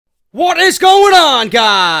What is going on,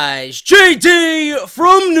 guys? JD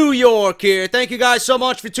from New York here. Thank you guys so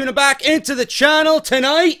much for tuning back into the channel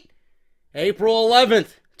tonight. April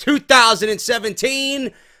 11th,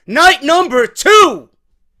 2017. Night number 2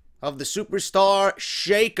 of the Superstar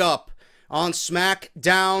Shakeup on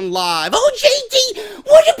Smackdown Live. Oh, JD,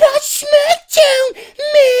 what about Smackdown,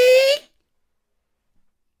 man?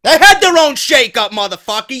 They had their own shakeup,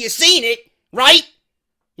 motherfucker. You seen it, right?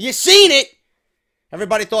 You seen it.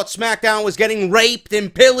 Everybody thought SmackDown was getting raped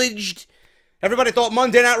and pillaged. Everybody thought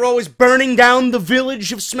Monday Night Raw was burning down the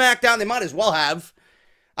village of SmackDown. They might as well have.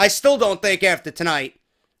 I still don't think after tonight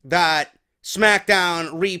that SmackDown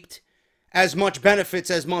reaped as much benefits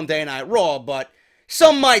as Monday Night Raw, but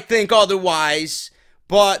some might think otherwise.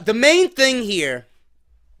 But the main thing here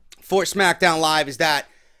for SmackDown Live is that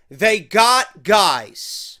they got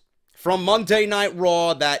guys from Monday Night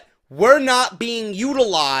Raw that were not being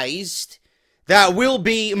utilized that will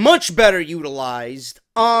be much better utilized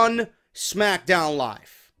on SmackDown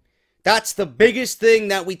Live. That's the biggest thing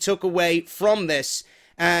that we took away from this,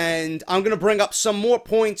 and I'm going to bring up some more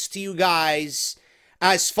points to you guys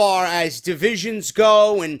as far as divisions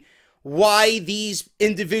go and why these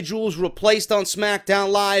individuals were placed on SmackDown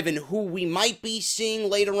Live and who we might be seeing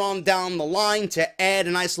later on down the line to add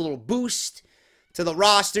a nice little boost to the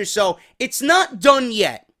roster. So it's not done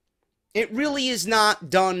yet. It really is not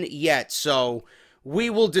done yet, so we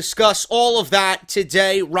will discuss all of that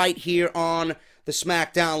today right here on the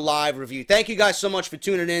SmackDown Live review. Thank you guys so much for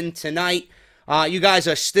tuning in tonight. You guys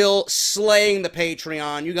are still slaying the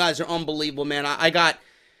Patreon. You guys are unbelievable, man.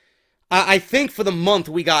 I think for the month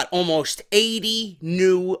we got almost 80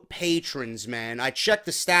 new patrons, man. I checked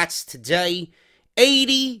the stats today.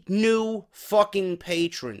 80 new fucking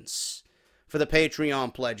patrons for the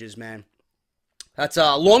Patreon pledges, man. That's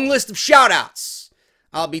a long list of shout-outs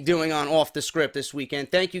I'll be doing on Off the Script this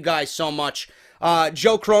weekend. Thank you guys so much.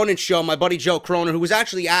 Joe Cronin's show, my buddy Joe Cronin, who was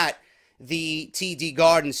actually at the TD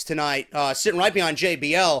Gardens tonight, sitting right behind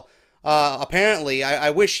JBL, apparently. I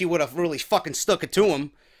wish he would have really fucking stuck it to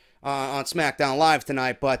him on SmackDown Live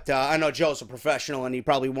tonight, but I know Joe's a professional, and he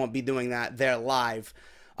probably won't be doing that there live.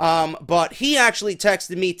 But he actually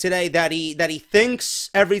texted me today that he thinks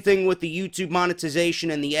everything with the YouTube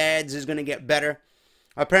monetization and the ads is going to get better.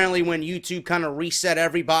 Apparently when YouTube kind of reset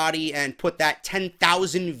everybody and put that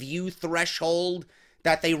 10,000 view threshold,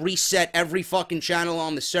 that they reset every fucking channel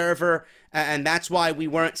on the server, and that's why we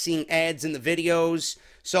weren't seeing ads in the videos.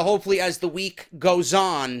 So hopefully as the week goes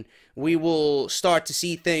on, we will start to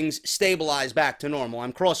see things stabilize back to normal.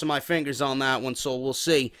 I'm crossing my fingers on that one, so we'll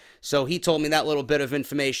see. So he told me that little bit of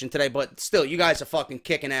information today, but still, you guys are fucking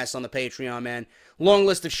kicking ass on the Patreon, man. Long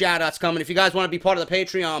list of shout-outs coming. If you guys want to be part of the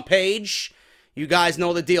Patreon page, you guys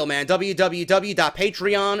know the deal, man.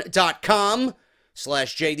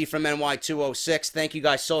 www.patreon.com/JD from NY206. Thank you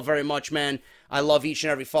guys so very much, man. I love each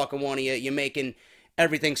and every fucking one of you. You're making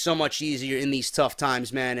everything so much easier in these tough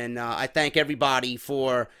times, man. And I thank everybody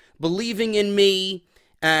for believing in me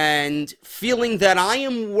and feeling that I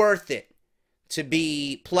am worth it to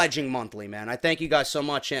be pledging monthly, man. I thank you guys so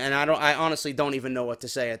much, and I honestly don't even know what to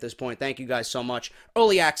say at this point. Thank you guys so much.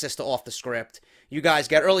 Early access to Off the Script. You guys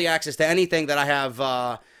get early access to anything that I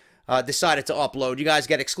have decided to upload. You guys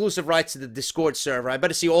get exclusive rights to the Discord server. I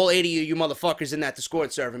better see all 80 of you motherfuckers in that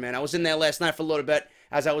Discord server, man. I was in there last night for a little bit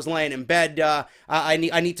as I was laying in bed. I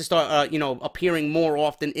need to start, appearing more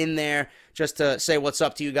often in there just to say what's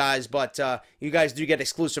up to you guys. But you guys do get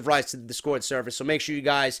exclusive rights to the Discord server, so make sure you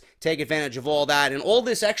guys take advantage of all that. And all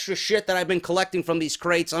this extra shit that I've been collecting from these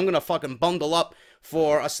crates, I'm going to fucking bundle up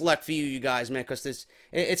for a select few of you guys, man, because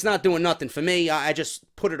it's not doing nothing for me. I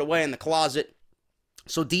just put it away in the closet.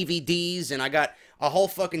 So DVDs, and I got a whole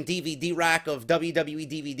fucking DVD rack of WWE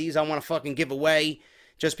DVDs I want to fucking give away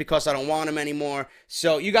just because I don't want them anymore.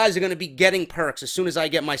 So you guys are going to be getting perks as soon as I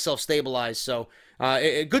get myself stabilized. So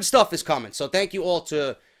good stuff is coming. So thank you all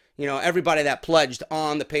to, everybody that pledged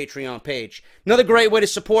on the Patreon page. Another great way to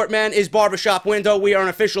support, man, is Barbershop Window. We are an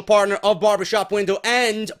official partner of Barbershop Window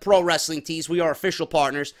and Pro Wrestling Tees. We are official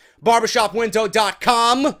partners.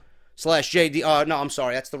 Barbershopwindow.com/JD. No, I'm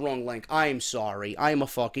sorry. That's the wrong link. I am sorry. I am a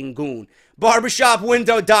fucking goon.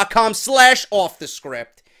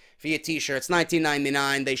 Barbershopwindow.com/offthescript for your t-shirts.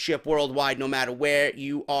 $19.99. They ship worldwide no matter where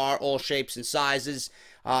you are. All shapes and sizes.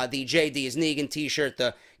 The JD is Negan t-shirt.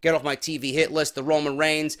 The Get Off My TV hit list. The Roman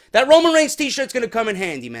Reigns. That Roman Reigns t-shirt's going to come in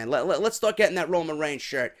handy, man. Let's start getting that Roman Reigns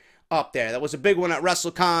shirt up there. That was a big one at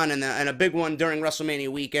WrestleCon and a big one during WrestleMania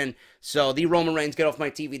weekend. So the Roman Reigns Get Off My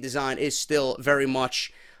TV design is still very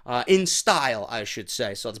much in style, I should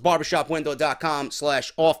say. So it's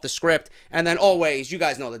barbershopwindow.com/offthescript. And then always, you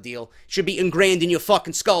guys know the deal, should be ingrained in your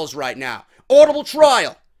fucking skulls right now. Audible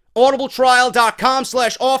Trial.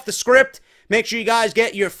 audibletrial.com/offthescript. Make sure you guys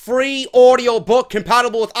get your free audio book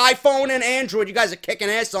compatible with iPhone and Android. You guys are kicking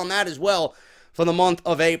ass on that as well for the month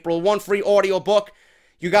of April. One free audio book.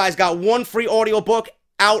 You guys got one free audio book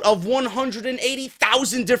out of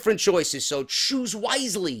 180,000 different choices. So choose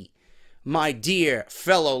wisely, my dear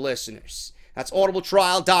fellow listeners. That's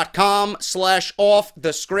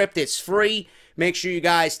audibletrial.com/offthescript. It's free. Make sure you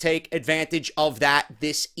guys take advantage of that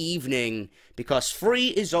this evening, because free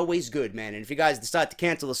is always good, man. And if you guys decide to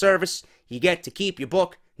cancel the service, you get to keep your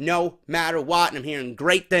book no matter what. And I'm hearing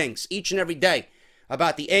great things each and every day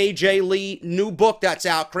about the AJ Lee new book that's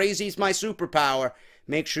out, Crazy is My Superpower.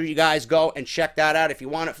 Make sure you guys go and check that out. If you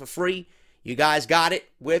want it for free, you guys got it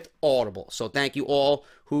with Audible. So thank you all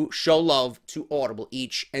who show love to Audible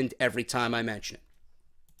each and every time I mention it.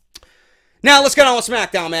 Now, let's get on with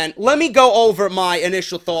SmackDown, man. Let me go over my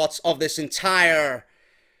initial thoughts of this entire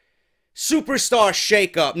superstar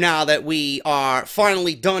shakeup now that we are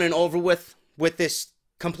finally done and over with this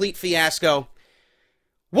complete fiasco.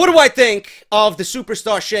 What do I think of the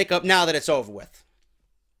superstar shakeup now that it's over with?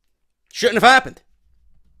 Shouldn't have happened.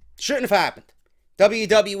 Shouldn't have happened.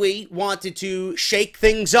 WWE wanted to shake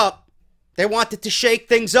things up. They wanted to shake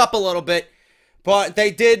things up a little bit, but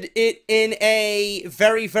they did it in a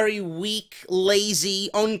very, very weak, lazy,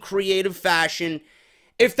 uncreative fashion.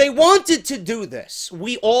 If they wanted to do this,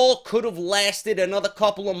 we all could have lasted another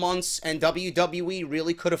couple of months, and WWE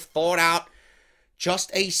really could have thought out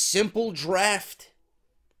just a simple draft.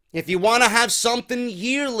 If you want to have something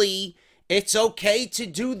yearly, it's okay to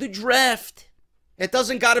do the draft. It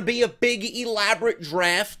doesn't got to be a big, elaborate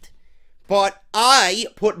draft, but I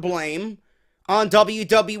put blame on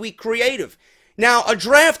WWE Creative. Now, a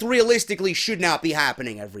draft realistically should not be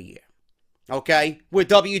happening every year. Okay? With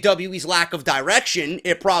WWE's lack of direction,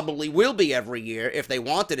 it probably will be every year if they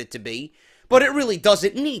wanted it to be, but it really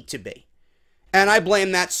doesn't need to be. And I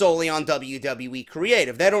blame that solely on WWE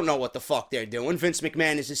Creative. They don't know what the fuck they're doing. Vince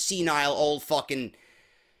McMahon is a senile old fucking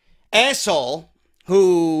asshole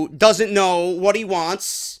who doesn't know what he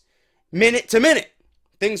wants minute to minute.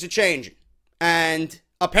 Things are changing. And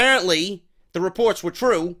apparently, the reports were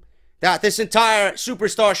true that this entire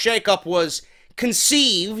superstar shakeup was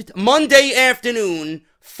conceived Monday afternoon,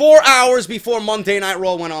 4 hours before Monday Night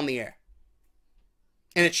Raw went on the air.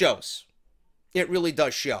 And it shows. It really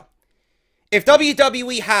does show. If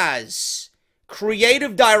WWE has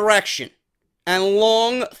creative direction and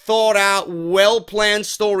long thought out, well-planned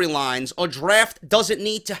storylines, a draft doesn't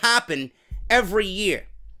need to happen every year.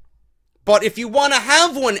 But if you want to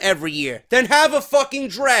have one every year, then have a fucking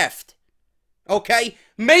draft. Okay?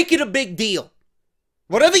 Make it a big deal.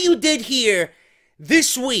 Whatever you did here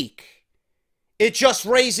this week, it just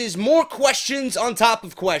raises more questions on top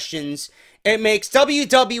of questions. It makes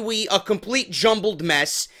WWE a complete jumbled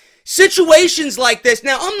mess. Situations like this,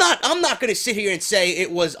 now I'm not going to sit here and say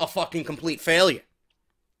it was a fucking complete failure.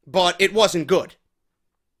 But it wasn't good.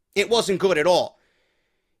 It wasn't good at all.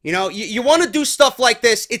 You know, you want to do stuff like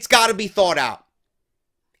this, it's got to be thought out.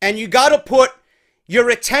 And you got to put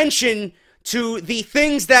your attention to the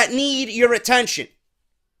things that need your attention.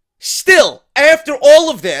 Still, after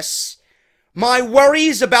all of this, my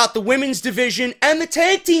worries about the women's division and the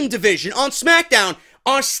tag team division on SmackDown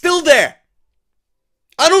are still there.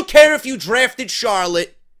 I don't care if you drafted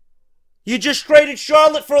Charlotte. You just traded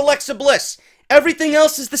Charlotte for Alexa Bliss. Everything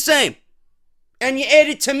else is the same. And you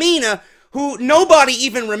added Tamina, who nobody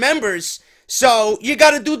even remembers. So you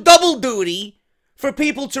got to do double duty for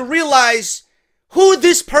people to realize who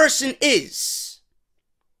this person is.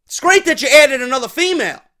 It's great that you added another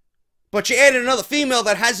female. But you added another female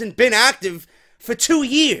that hasn't been active for 2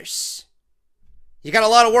 years. You got a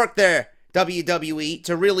lot of work there, WWE,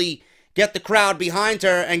 to really get the crowd behind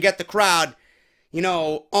her and get the crowd, you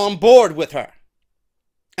know, on board with her.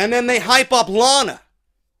 And then they hype up Lana.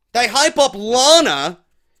 They hype up Lana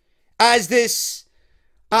as this,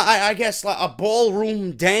 I guess, like a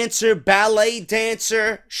ballroom dancer, ballet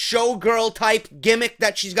dancer, showgirl type gimmick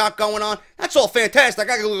that she's got going on. That's all fantastic.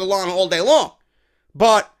 I can look at Lana all day long.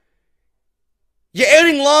 But you're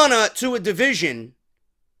adding Lana to a division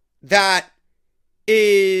that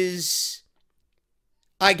is,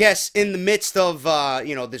 I guess, in the midst of,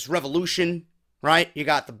 you know, this revolution, right? You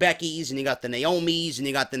got the Beckys, and you got the Naomis, and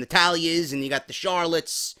you got the Natalias, and you got the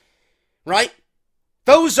Charlottes, right?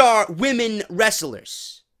 Those are women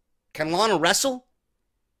wrestlers. Can Lana wrestle?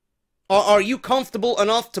 Are you comfortable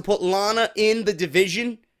enough to put Lana in the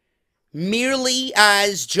division merely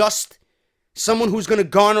as just Someone who's going to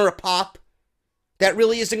garner a pop that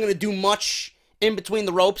really isn't going to do much in between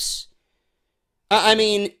the ropes. I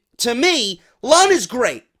mean, to me, Lana's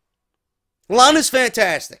great. Lana's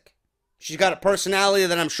fantastic. She's got a personality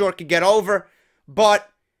that I'm sure could get over, but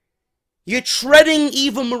you're treading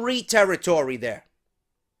Eva Marie territory there.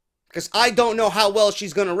 Because I don't know how well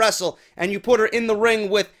she's going to wrestle, and you put her in the ring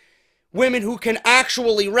with women who can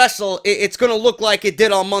actually wrestle, it's going to look like it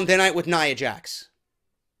did on Monday night with Nia Jax.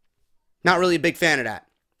 Not really a big fan of that.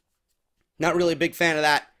 Not really a big fan of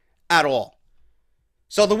that at all.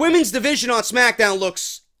 So the women's division on SmackDown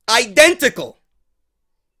looks identical.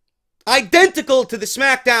 Identical to the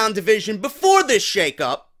SmackDown division before this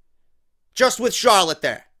shakeup, just with Charlotte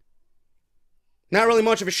there. Not really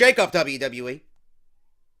much of a shakeup, WWE.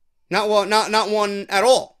 Not one at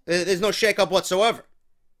all. There's no shakeup whatsoever.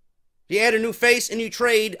 You add a new face and you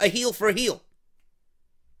trade a heel for a heel.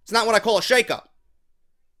 It's not what I call a shakeup.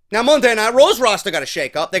 Now, Monday Night Raw's roster got a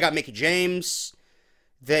shakeup. They got Mickie James.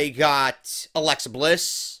 They got Alexa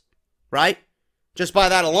Bliss, right? Just by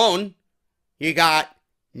that alone, you got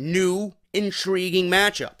new, intriguing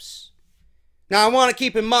matchups. Now, I want to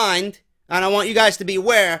keep in mind, and I want you guys to be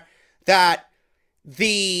aware, that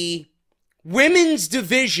the women's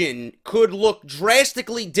division could look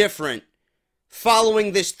drastically different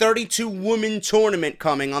following this 32-woman tournament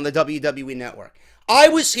coming on the WWE Network. I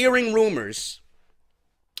was hearing rumors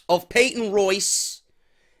of Peyton Royce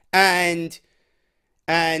and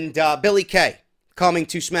Billie Kay coming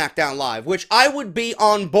to SmackDown Live, which I would be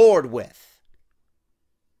on board with.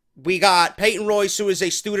 We got Peyton Royce, who is a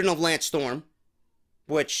student of Lance Storm,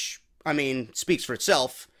 which, I mean, speaks for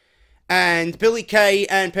itself. And Billie Kay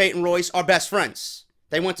and Peyton Royce are best friends.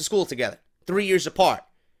 They went to school together, 3 years apart.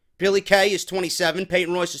 Billie Kay is 27,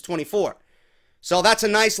 Peyton Royce is 24. So that's a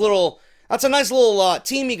nice little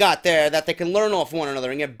team you got there that they can learn off one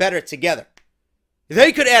another and get better together.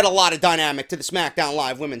 They could add a lot of dynamic to the SmackDown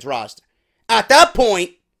Live women's roster. At that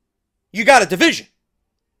point, you got a division.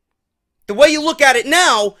 The way you look at it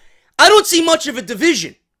now, I don't see much of a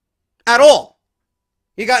division at all.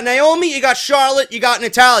 You got Naomi, you got Charlotte, you got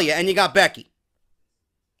Natalya, and you got Becky.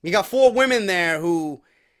 You got 4 women there who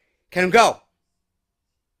can go.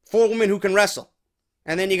 4 women who can wrestle.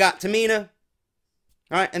 And then you got Tamina.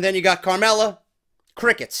 All right, and then you got Carmella.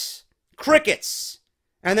 Crickets. Crickets.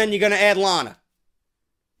 And then you're going to add Lana.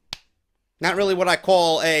 Not really what I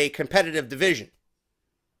call a competitive division.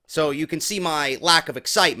 So you can see my lack of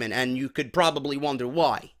excitement, and you could probably wonder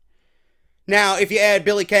why. Now, if you add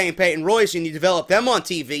Billie Kay and Peyton Royce and you develop them on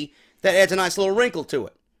TV, that adds a nice little wrinkle to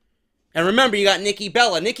it. And remember, you got Nikki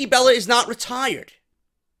Bella. Nikki Bella is not retired.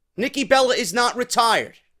 Nikki Bella is not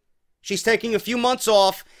retired. She's taking a few months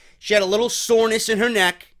off. She had a little soreness in her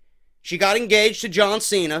neck. She got engaged to John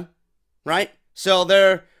Cena, right? So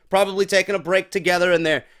they're probably taking a break together and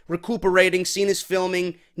they're recuperating. Cena's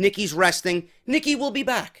filming. Nikki's resting. Nikki will be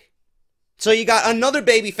back. So you got another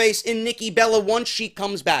babyface in Nikki Bella once she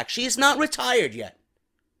comes back. She is not retired yet.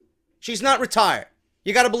 She's not retired.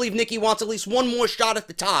 You got to believe Nikki wants at least one more shot at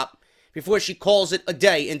the top before she calls it a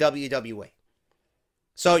day in WWE.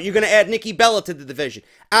 So you're going to add Nikki Bella to the division.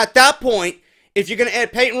 At that point, if you're going to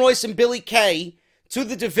add Peyton Royce and Billie Kay to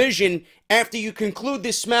the division after you conclude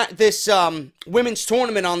this women's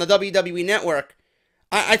tournament on the WWE Network,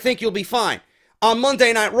 I think you'll be fine. On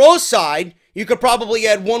Monday Night Raw's side, you could probably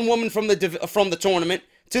add one woman from the tournament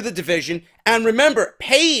to the division. And remember,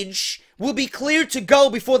 Paige will be cleared to go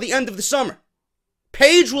before the end of the summer.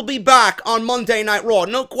 Paige will be back on Monday Night Raw.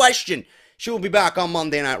 No question, she will be back on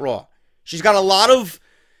Monday Night Raw. She's got a lot of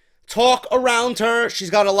talk around her. She's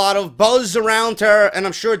got a lot of buzz around her. And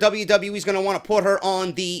I'm sure WWE is going to want to put her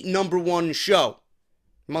on the #1 show,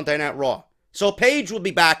 Monday Night Raw. So Paige will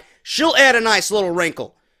be back. She'll add a nice little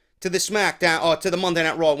wrinkle to the SmackDown, or to the Monday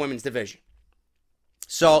Night Raw women's division.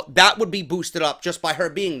 So that would be boosted up just by her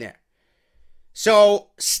being there. So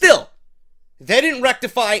still, they didn't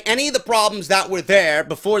rectify any of the problems that were there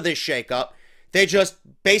before this shakeup. They just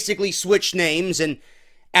basically switched names, and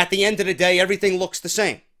at the end of the day, everything looks the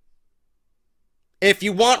same. If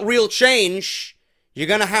you want real change, you're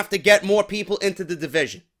going to have to get more people into the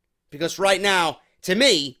division. Because right now, to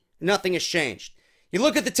me, nothing has changed. You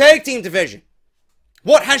look at the tag team division.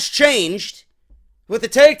 What has changed with the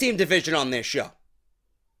tag team division on this show?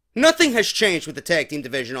 Nothing has changed with the tag team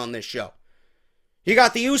division on this show. You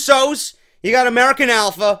got the Usos, you got American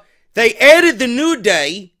Alpha. They added the New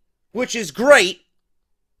Day, which is great.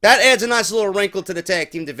 That adds a nice little wrinkle to the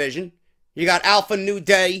tag team division. You got Alpha New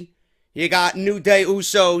Day, you got New Day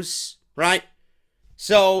Usos, right?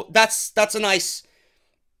 So that's a nice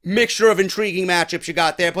mixture of intriguing matchups you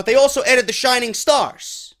got there. But they also added the Shining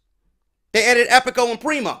Stars. They added Epico and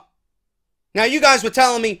Primo. Now, you guys were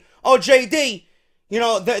telling me, oh, JD, you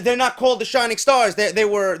know, they're not called the Shining Stars. They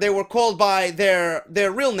were called by their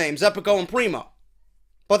real names, Epico and Primo.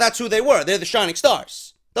 But that's who they were. They're the Shining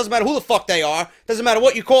Stars. Doesn't matter who the fuck they are. Doesn't matter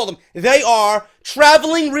what you call them. They are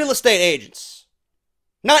traveling real estate agents.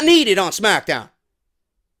 Not needed on SmackDown.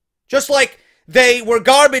 Just like they were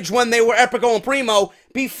garbage when they were Epico and Primo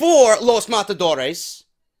before Los Matadores.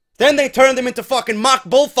 Then they turned them into fucking mock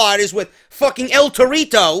bullfighters with fucking El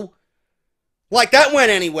Torito. Like that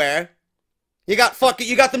went anywhere. You got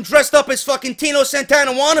them dressed up as fucking Tino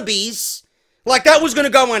Santana wannabes. Like that was gonna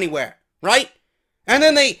go anywhere, right? And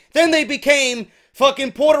then they became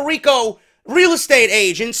fucking Puerto Rico real estate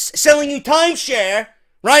agents selling you timeshare,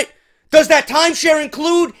 right? Does that timeshare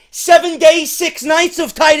include 7 days, 6 nights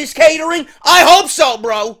of Titus catering? I hope so,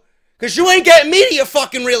 bro. Because you ain't getting me to your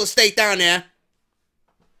fucking real estate down there.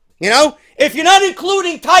 You know? If you're not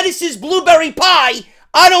including Titus's blueberry pie,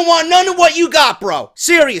 I don't want none of what you got, bro.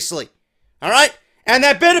 Seriously. Alright? And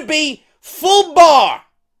that better be full bar.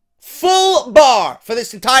 Full bar for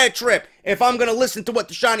this entire trip. If I'm going to listen to what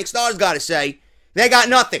the Shining Stars got to say, they got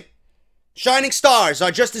nothing. Shining Stars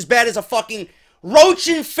are just as bad as a fucking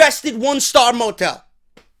roach-infested one-star motel.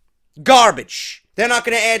 Garbage. They're not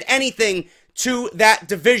going to add anything to that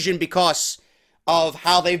division because of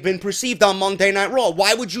how they've been perceived on Monday Night Raw.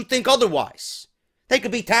 Why would you think otherwise? They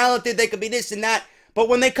could be talented, they could be this and that, but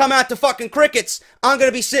when they come out to fucking crickets, I'm going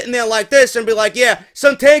to be sitting there like this and be like, yeah,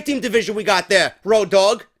 some tag team division we got there, Road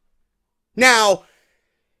Dogg. Now,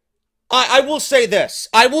 I will say this.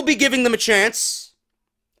 I will be giving them a chance.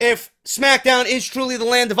 If SmackDown is truly the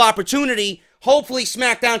land of opportunity, hopefully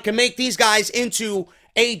SmackDown can make these guys into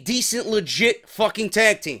a decent, legit fucking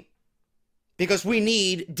tag team. Because we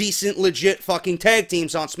need decent, legit fucking tag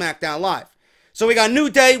teams on SmackDown Live. So we got New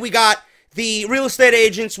Day, we got the real estate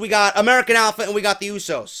agents, we got American Alpha, and we got the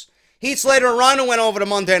Usos. Heath Slater and Rhino went over to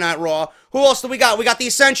Monday Night Raw. Who else do we got? We got the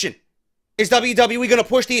Ascension. Is WWE going to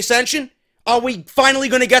push the Ascension? Are we finally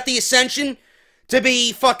going to get the Ascension to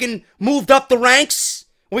be fucking moved up the ranks?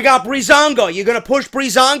 We got Breezango. You're going to push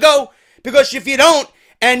Breezango? Because if you don't,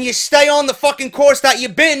 and you stay on the fucking course that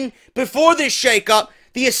you've been before this shakeup,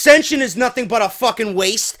 the Ascension is nothing but a fucking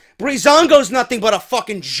waste. Breezango's nothing but a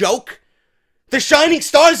fucking joke. The Shining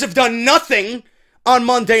Stars have done nothing on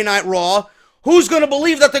Monday Night Raw. Who's going to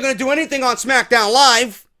believe that they're going to do anything on SmackDown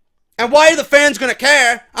Live? And why are the fans going to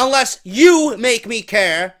care unless you make me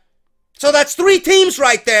care? So that's 3 teams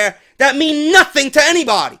right there that mean nothing to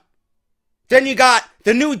anybody. Then you got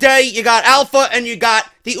the New Day, you got Alpha, and you got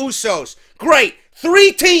the Usos. Great.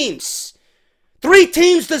 3 teams. 3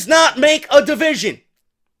 teams does not make a division.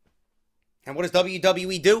 And what does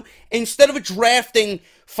WWE do? Instead of drafting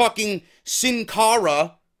fucking Sin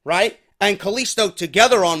Cara, right, and Kalisto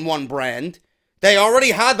together on one brand, they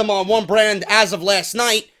already had them on one brand as of last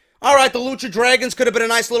night. All right, the Lucha Dragons could have been a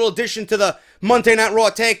nice little addition to the Monday Night Raw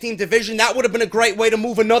Tag Team division. That would have been a great way to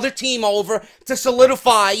move another team over to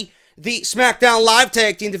solidify the SmackDown Live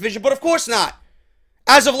Tag Team division, but of course not.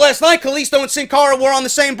 As of last night, Kalisto and Sin Cara were on the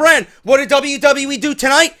same brand. What did WWE do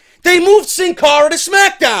tonight? They moved Sin Cara to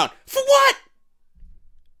SmackDown. For what?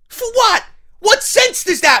 For what? What sense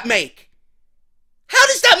does that make? How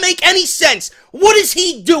does that make any sense? What is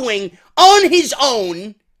he doing on his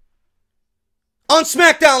own on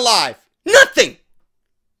SmackDown Live? Nothing.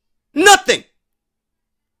 Nothing.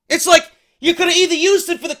 It's like you could have either used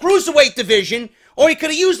it for the Cruiserweight division or you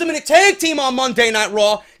could have used them in a tag team on Monday Night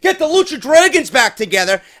Raw, get the Lucha Dragons back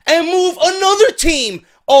together, and move another team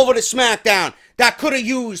over to SmackDown that could have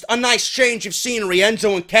used a nice change of scenery.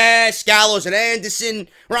 Enzo and Cass, Gallows and Anderson,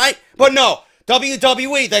 right? But no,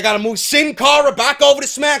 WWE, they got to move Sin Cara back over to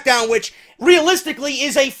SmackDown, which realistically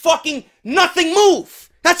is a fucking nothing move.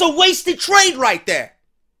 That's a wasted trade right there.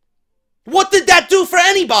 What did that do for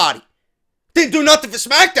anybody? Didn't do nothing for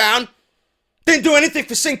SmackDown. Didn't do anything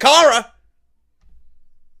for Sin Cara.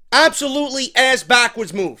 Absolutely ass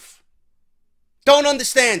backwards move. Don't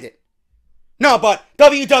understand it. No, but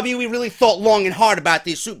WWE really thought long and hard about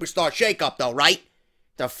this superstar shakeup though, right?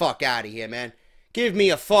 The fuck out of here, man. Give me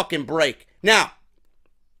a fucking break. Now,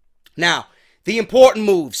 the important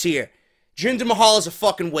moves here. Jinder Mahal is a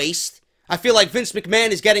fucking waste. I feel like Vince McMahon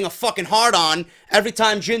is getting a fucking hard-on every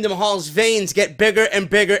time Jinder Mahal's veins get bigger and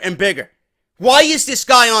bigger and bigger. Why is this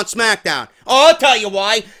guy on SmackDown? Oh, I'll tell you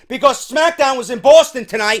why. Because SmackDown was in Boston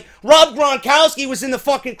tonight. Rob Gronkowski was in the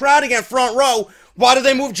fucking crowd again, front row. Why did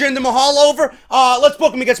they move Jinder Mahal over? Let's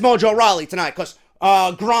book him against Mojo Rawley tonight, because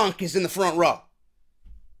Gronk is in the front row.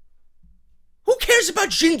 Who cares about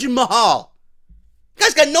Jinder Mahal?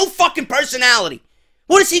 Guy's got no fucking personality.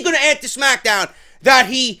 What is he going to add to SmackDown that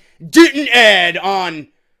he didn't add on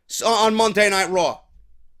Monday Night Raw.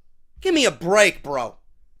 Give me a break, bro.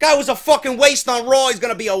 Guy was a fucking waste on Raw. He's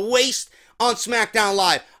going to be a waste on SmackDown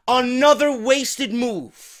Live. Another wasted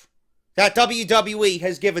move that WWE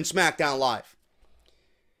has given SmackDown Live.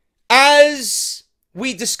 As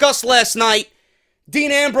we discussed last night,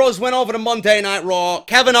 Dean Ambrose went over to Monday Night Raw.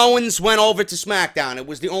 Kevin Owens went over to SmackDown. It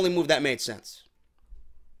was the only move that made sense.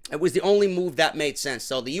 It was the only move that made sense.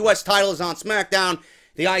 So the U.S. title is on SmackDown.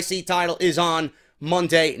 The IC title is on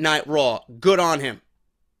Monday Night Raw. Good on him.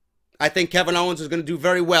 I think Kevin Owens is going to do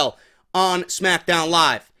very well on SmackDown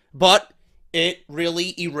Live. But it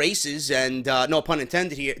really erases, and no pun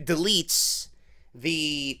intended here, deletes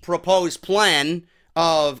the proposed plan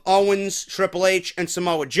of Owens, Triple H, and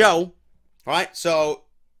Samoa Joe. All right, so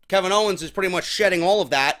Kevin Owens is pretty much shedding all of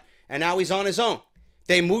that, and now he's on his own.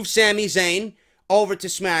 They moved Sami Zayn over to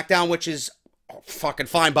SmackDown, which is fucking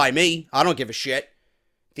fine by me. I don't give a shit.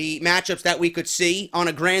 The matchups that we could see on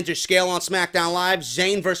a grander scale on SmackDown Live,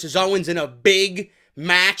 Zayn versus Owens in a big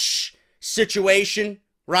match situation,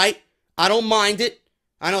 right? I don't mind it.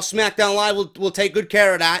 I know SmackDown Live will take good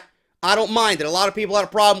care of that. I don't mind it. A lot of people had a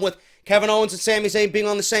problem with Kevin Owens and Sami Zayn being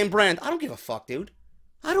on the same brand. I don't give a fuck, dude.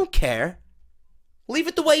 I don't care. Leave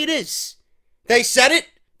it the way it is. They said it.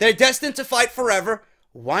 They're destined to fight forever.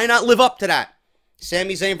 Why not live up to that?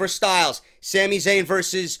 Sami Zayn versus Styles. Sami Zayn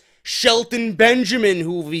versus Shelton Benjamin,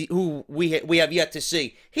 who we have yet to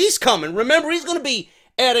see. He's coming. Remember, he's going to be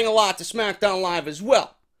adding a lot to SmackDown Live as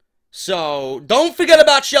well. So, don't forget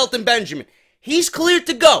about Shelton Benjamin. He's cleared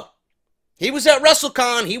to go. He was at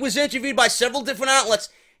WrestleCon. He was interviewed by several different outlets.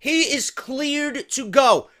 He is cleared to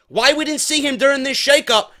go. Why we didn't see him during this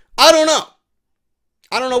shakeup, I don't know.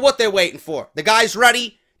 I don't know what they're waiting for. The guy's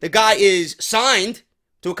ready. The guy is signed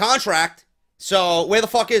to a contract. So, where the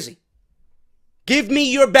fuck is he? Give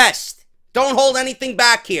me your best. Don't hold anything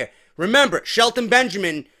back here. Remember, Shelton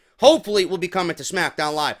Benjamin hopefully will be coming to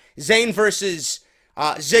SmackDown Live. Zayn versus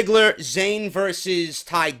Ziggler. Zayn versus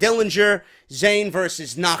Ty Dillinger. Zayn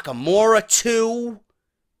versus Nakamura 2.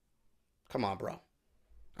 Come on, bro.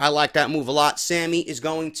 I like that move a lot. Sami is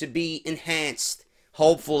going to be enhanced.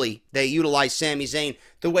 Hopefully, they utilize Sami Zayn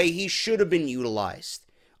the way he should have been utilized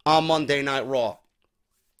on Monday Night Raw.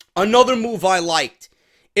 Another move I liked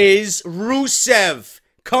is Rusev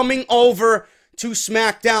coming over to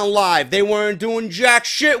SmackDown Live. They weren't doing jack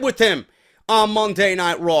shit with him on Monday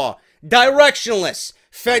Night Raw. Directionless,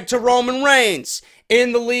 fed to Roman Reigns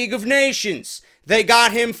in the League of Nations. They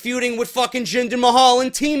got him feuding with fucking Jinder Mahal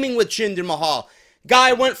and teaming with Jinder Mahal.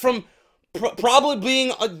 Guy went from probably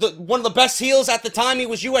being one of the best heels at the time he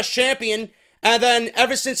was U.S. champion, and then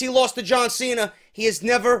ever since he lost to John Cena, he has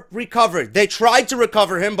never recovered. They tried to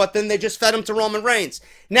recover him, but then they just fed him to Roman Reigns.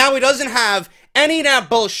 Now he doesn't have any of that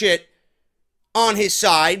bullshit on his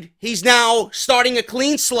side. He's now starting a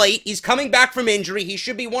clean slate. He's coming back from injury. He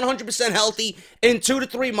should be 100% healthy in 2 to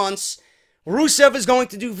 3 months. Rusev is going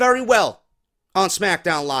to do very well on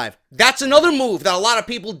SmackDown Live. That's another move that a lot of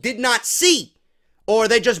people did not see, or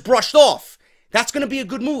they just brushed off. That's going to be a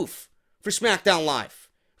good move for SmackDown Live.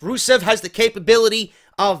 Rusev has the capability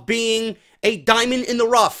of being a diamond in the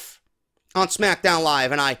rough on SmackDown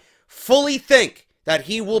Live, and I fully think that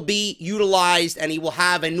he will be utilized and he will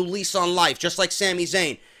have a new lease on life, just like Sami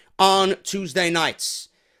Zayn, on Tuesday nights.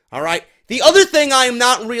 All right? The other thing I am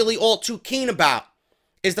not really all too keen about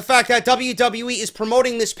is the fact that WWE is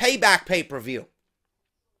promoting this Payback pay-per-view.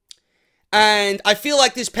 And I feel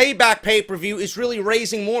like this Payback pay-per-view is really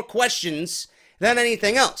raising more questions than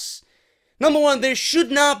anything else. Number one, there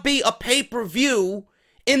should not be a pay-per-view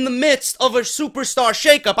in the midst of a superstar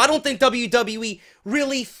shakeup. I don't think WWE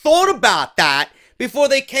really thought about that before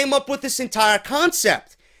they came up with this entire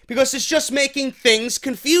concept, because it's just making things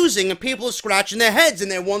confusing and people are scratching their heads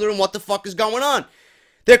and they're wondering what the fuck is going on.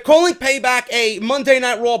 They're calling Payback a Monday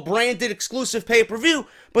Night Raw branded exclusive pay-per-view,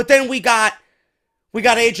 but then we got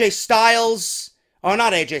AJ Styles, or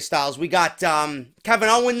not AJ Styles, we got Kevin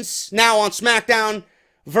Owens now on SmackDown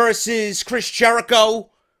versus Chris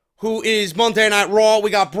Jericho, who is Monday Night Raw.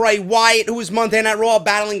 We got Bray Wyatt, who is Monday Night Raw,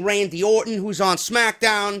 battling Randy Orton, who's on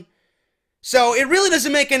SmackDown. So it really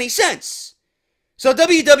doesn't make any sense. So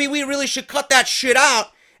WWE really should cut that shit out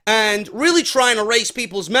and really try and erase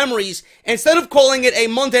people's memories. Instead of calling it a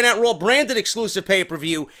Monday Night Raw branded exclusive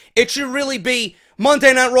pay-per-view, it should really be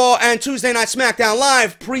Monday Night Raw and Tuesday Night SmackDown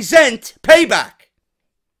Live present Payback.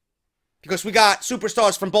 Because we got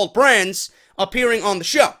superstars from both brands appearing on the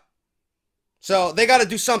show. So they got to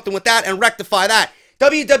do something with that and rectify that.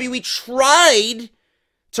 WWE tried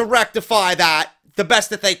to rectify that the best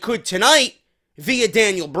that they could tonight via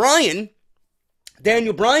Daniel Bryan.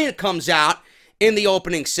 Daniel Bryan comes out in the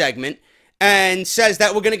opening segment and says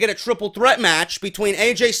that we're going to get a triple threat match between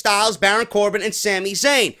AJ Styles, Baron Corbin, and Sami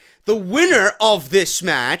Zayn. The winner of this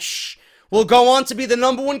match will go on to be the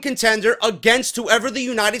 #1 contender against whoever the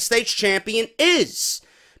United States champion is,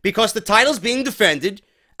 because the title's being defended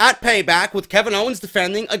at Payback with Kevin Owens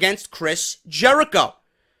defending against Chris Jericho.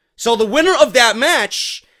 So the winner of that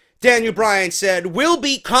match, Daniel Bryan said, will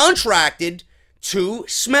be contracted to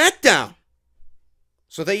SmackDown.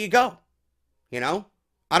 So there you go. You know,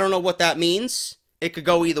 I don't know what that means. It could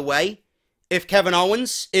go either way. If Kevin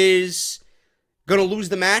Owens is going to lose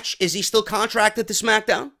the match, is he still contracted to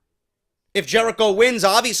SmackDown? If Jericho wins,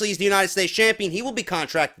 obviously he's the United States champion. He will be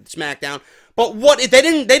contracted to SmackDown. But what they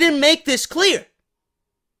didn't make this clear.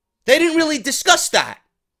 They didn't really discuss that.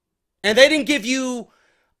 And they didn't give you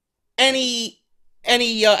any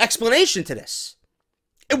explanation to this.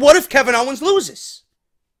 And what if Kevin Owens loses?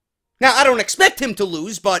 Now, I don't expect him to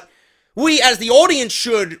lose, but we as the audience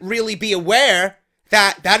should really be aware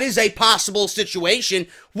that that is a possible situation.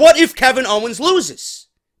 What if Kevin Owens loses?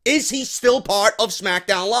 Is he still part of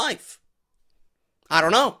SmackDown Live? I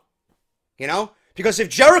don't know. You know? Because if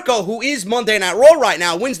Jericho, who is Monday Night Raw right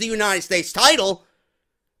now, wins the United States title,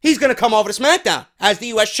 he's going to come over to SmackDown as the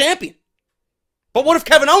U.S. champion. But what if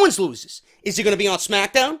Kevin Owens loses? Is he going to be on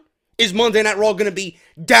SmackDown? Is Monday Night Raw going to be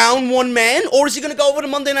down one man? Or is he going to go over to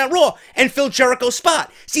Monday Night Raw and fill Jericho's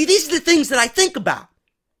spot? See, these are the things that I think about.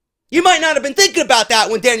 You might not have been thinking about that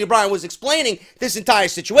when Daniel Bryan was explaining this entire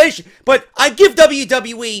situation. But I give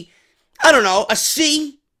WWE, I don't know, a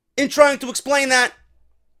C in trying to explain that.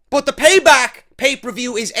 But the Payback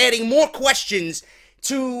pay-per-view is adding more questions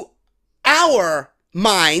to our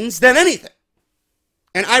minds than anything.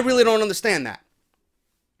 And I really don't understand that.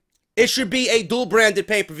 It should be a dual-branded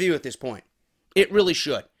pay-per-view at this point. It really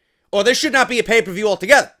should. Or there should not be a pay-per-view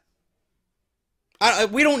altogether.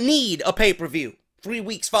 We don't need a pay-per-view 3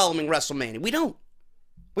 weeks following WrestleMania. We don't.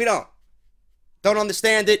 We don't. Don't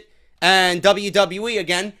understand it. And WWE,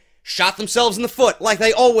 again, shot themselves in the foot like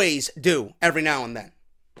they always do every now and then.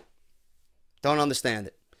 Don't understand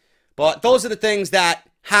it. But those are the things that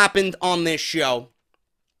happened on this show.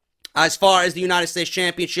 As far as the United States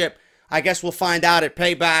Championship, I guess we'll find out at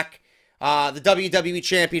Payback. The WWE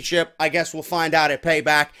Championship, I guess we'll find out at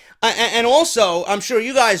Payback. And also, I'm sure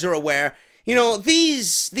you guys are aware, you know,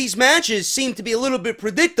 these matches seem to be a little bit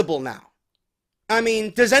predictable now. I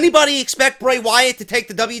mean, does anybody expect Bray Wyatt to take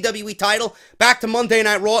the WWE title back to Monday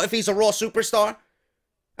Night Raw if he's a Raw superstar?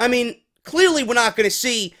 I mean, clearly we're not going to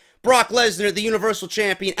see Brock Lesnar, the Universal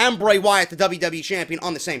Champion, and Bray Wyatt, the WWE Champion,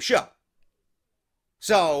 on the same show.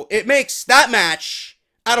 So, it makes that match,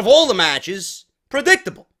 out of all the matches,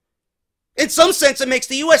 predictable. In some sense, it makes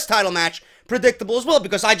the U.S. title match predictable as well,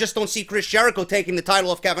 because I just don't see Chris Jericho taking the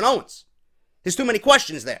title off Kevin Owens. There's too many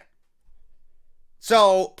questions there.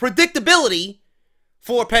 So, predictability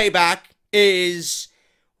for Payback is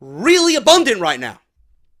really abundant right now.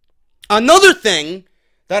 Another thing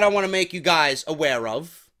that I want to make you guys aware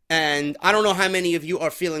of, and I don't know how many of you are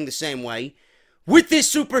feeling the same way, with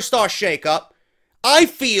this superstar shakeup, I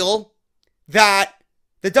feel that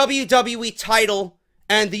the WWE title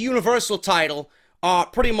and the Universal title are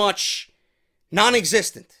pretty much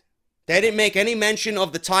non-existent. They didn't make any mention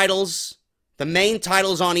of the titles, the main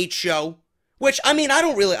titles on each show, which, I mean, I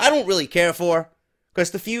don't really care for,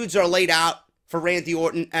 because the feuds are laid out for Randy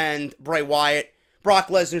Orton and Bray Wyatt. Brock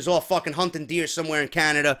Lesnar's all fucking hunting deer somewhere in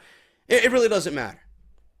Canada. It really doesn't matter.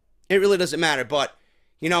 It really doesn't matter, but,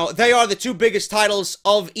 you know, they are the two biggest titles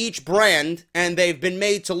of each brand, and they've been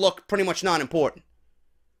made to look pretty much non-important.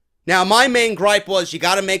 Now, my main gripe was you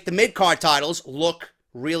got to make the mid-card titles look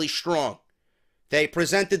really strong. They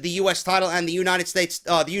presented the U.S. title and the United States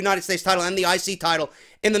title and the IC title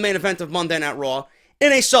in the main event of Monday Night Raw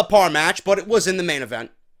in a subpar match, but it was in the main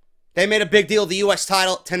event. They made a big deal of the U.S.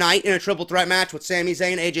 title tonight in a triple threat match with Sami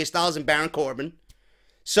Zayn, AJ Styles, and Baron Corbin.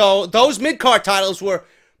 So those mid-card titles were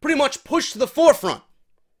pretty much pushed to the forefront.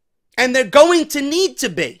 And they're going to need to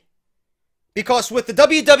be. Because with the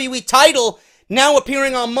WWE title now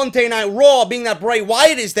appearing on Monday Night Raw, being that Bray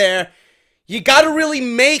Wyatt is there, you got to really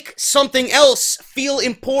make something else feel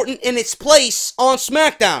important in its place on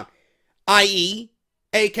SmackDown. I.e.,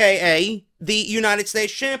 a.k.a. the United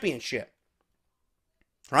States Championship.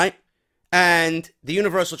 Right? And the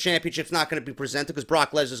Universal Championship's not going to be presented because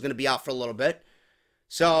Brock Lesnar's going to be out for a little bit.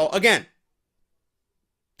 So, again,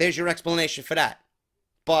 there's your explanation for that.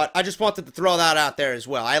 But I just wanted to throw that out there as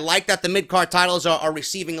well. I like that the mid-card titles are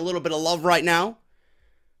receiving a little bit of love right now.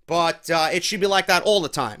 But it should be like that all the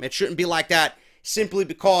time. It shouldn't be like that simply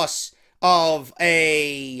because of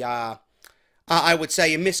a I would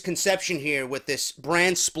say, a misconception here with this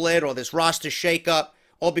brand split or this roster shakeup,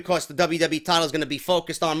 all because the WWE title is going to be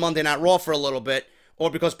focused on Monday Night Raw for a little bit, or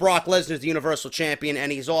because Brock Lesnar is the Universal Champion and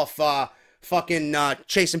he's off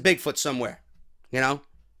chasing Bigfoot somewhere, you know?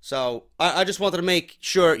 So I just wanted to make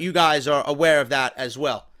sure you guys are aware of that as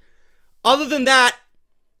well. Other than that,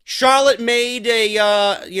 Charlotte made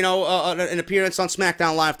an appearance on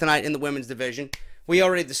SmackDown Live tonight in the women's division. We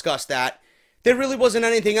already discussed that. There really wasn't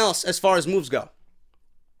anything else as far as moves go.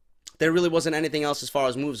 There really wasn't anything else as far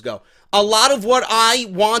as moves go. A lot of what I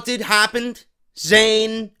wanted happened.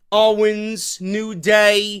 Zayn, Owens, New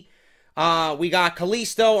Day. We got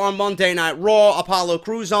Kalisto on Monday Night Raw. Apollo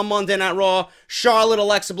Crews on Monday Night Raw. Charlotte,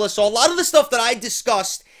 Alexa Bliss. So a lot of the stuff that I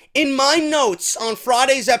discussed in my notes on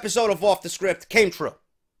Friday's episode of Off the Script came true.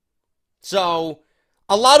 So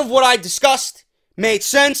a lot of what I discussed made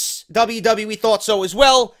sense. WWE thought so as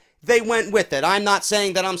well. They went with it. I'm not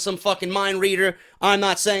saying that I'm some fucking mind reader. I'm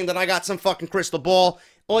not saying that I got some fucking crystal ball.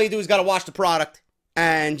 All you do is got to watch the product,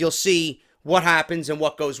 and you'll see what happens and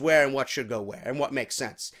what goes where and what should go where and what makes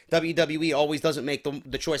sense. WWE always doesn't make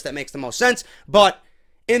the choice that makes the most sense, but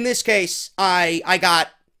in this case, I got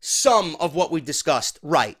some of what we discussed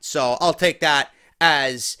right. So I'll take that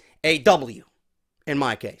as a W in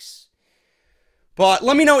my case. But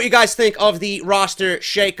let me know what you guys think of the roster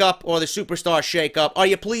shakeup or the superstar shakeup. Are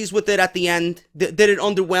you pleased with it at the end? Did it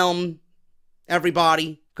underwhelm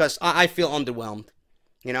everybody? Because I feel underwhelmed.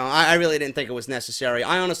 You know, I really didn't think it was necessary.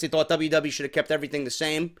 I honestly thought WWE should have kept everything the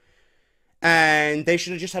same. And they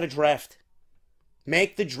should have just had a draft.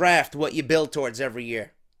 Make the draft what you build towards every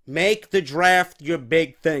year. Make the draft your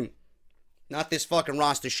big thing. Not this fucking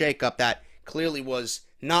roster shakeup that clearly was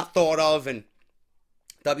not thought of, and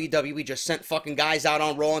WWE just sent fucking guys out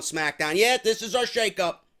on Raw and SmackDown. Yeah, this is our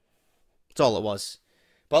shakeup. That's all it was.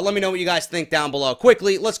 But let me know what you guys think down below.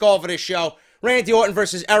 Quickly, let's go over this show. Randy Orton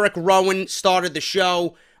versus Eric Rowan started the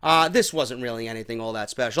show. This wasn't really anything all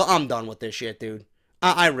that special. I'm done with this shit, dude.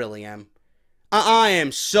 I really am. I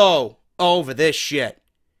am so over this shit.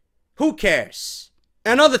 Who cares?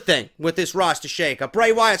 Another thing with this roster shakeup.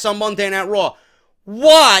 Bray Wyatt's on Monday Night Raw.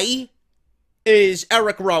 Why is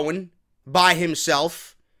Eric Rowan by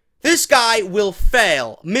himself? This guy will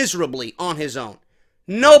fail miserably on his own.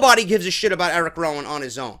 Nobody gives a shit about Eric Rowan on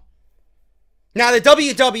his own. Now, the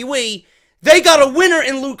WWE, they got a winner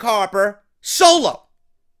in Luke Harper solo.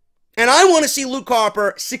 And I want to see Luke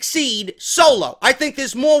Harper succeed solo. I think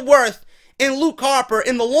there's more worth in Luke Harper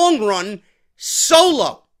in the long run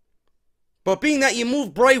solo. But being that you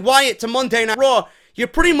move Bray Wyatt to Monday Night Raw, you're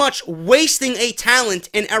pretty much wasting a talent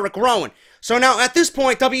in Eric Rowan. So now, at this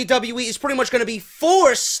point, WWE is pretty much going to be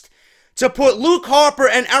forced to put Luke Harper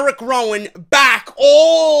and Eric Rowan back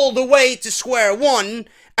all the way to square one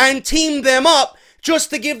and team them up just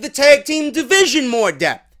to give the tag team division more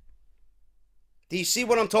depth. Do you see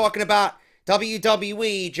what I'm talking about?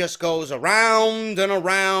 WWE just goes around and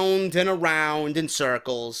around and around in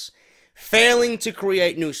circles, failing to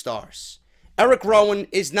create new stars. Eric Rowan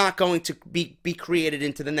is not going to be created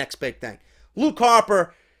into the next big thing. Luke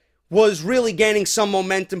Harper was really gaining some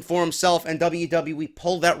momentum for himself, and WWE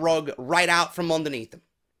pulled that rug right out from underneath him.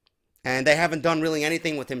 And they haven't done really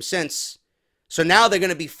anything with him since. So now they're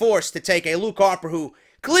going to be forced to take a Luke Harper who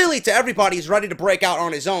clearly to everybody is ready to break out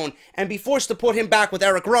on his own, and be forced to put him back with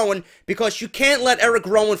Eric Rowan, because you can't let Eric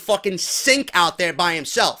Rowan fucking sink out there by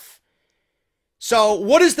himself. So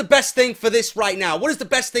what is the best thing for this right now? What is the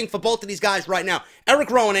best thing for both of these guys right now? Eric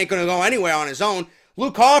Rowan ain't going to go anywhere on his own.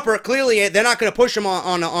 Luke Harper, clearly, they're not going to push him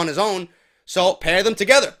on his own. So pair them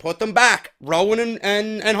together. Put them back. Rowan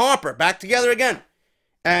and Harper back together again.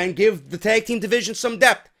 And give the tag team division some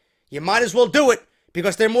depth. You might as well do it,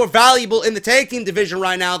 because they're more valuable in the tag team division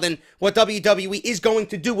right now than what WWE is going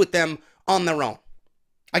to do with them on their own.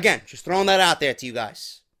 Again, just throwing that out there to you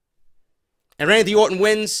guys. And Randy Orton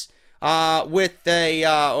wins with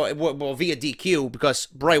via DQ, because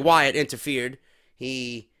Bray Wyatt interfered.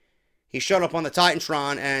 He showed up on the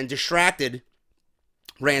Titantron and distracted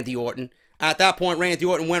Randy Orton. At that point, Randy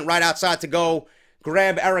Orton went right outside to go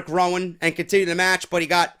grab Eric Rowan and continue the match, but he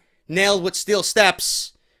got nailed with steel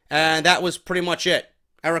steps, and that was pretty much it.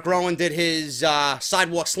 Eric Rowan did his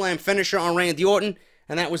sidewalk slam finisher on Randy Orton,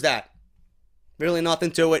 and that was that. Really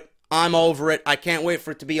nothing to it. I'm over it. I can't wait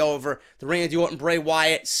for it to be over. The Randy Orton-Bray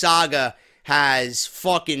Wyatt saga has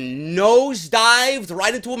fucking nosedived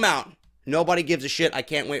right into a mountain. Nobody gives a shit. I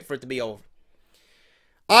can't wait for it to be over.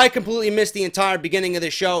 I completely missed the entire beginning of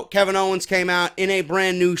the show. Kevin Owens came out in a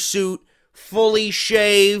brand new suit, fully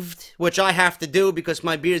shaved, which I have to do because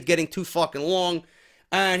my beard's getting too fucking long.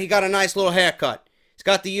 And he got a nice little haircut. He's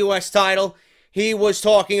got the U.S. title. he was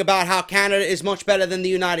talking about how Canada is much better than the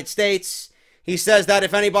United States. He says that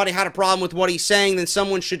if anybody had a problem with what he's saying, then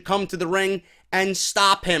someone should come to the ring and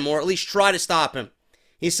stop him, or at least try to stop him.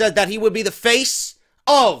 He said that he would be the face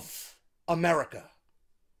of America.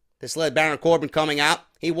 This led Baron Corbin coming out.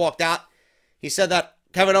 He walked out. He said that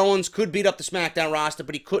Kevin Owens could beat up the SmackDown roster,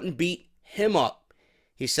 but he couldn't beat him up.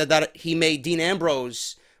 He said that he made Dean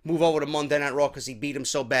Ambrose move over to Monday Night Raw because he beat him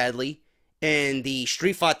so badly in the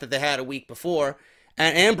street fight that they had a week before.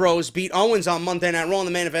 And Ambrose beat Owens on Monday Night Raw in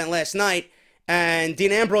the main event last night. And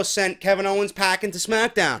Dean Ambrose sent Kevin Owens packing to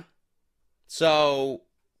SmackDown. So,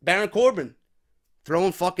 Baron Corbin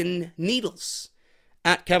throwing fucking needles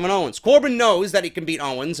at Kevin Owens. Corbin knows that he can beat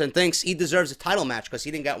Owens and thinks he deserves a title match because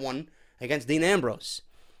he didn't get one against Dean Ambrose.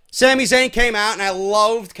 Sami Zayn came out and I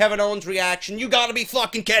loved Kevin Owens' reaction. You gotta be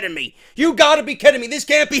fucking kidding me. You gotta be kidding me. This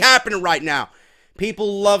can't be happening right now.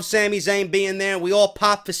 People love Sami Zayn being there. We all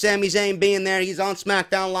pop for Sami Zayn being there. He's on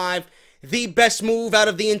SmackDown Live. The best move out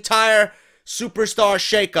of the entire Superstar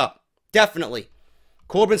Shakeup. Definitely.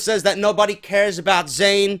 Corbin says that nobody cares about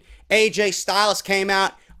Zayn. AJ Styles came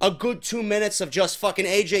out. A good 2 minutes of just fucking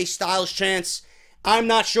AJ Styles chants. I'm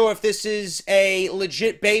not sure if this is a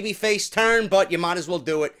legit babyface turn, but you might as well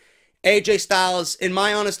do it. AJ Styles, in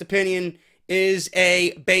my honest opinion, is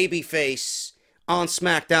a babyface on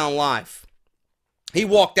SmackDown Live. He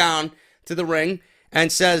walked down to the ring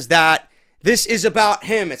and says that this is about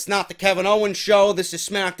him. It's not the Kevin Owens show. This is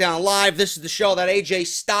SmackDown Live. This is the show that AJ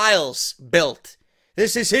Styles built.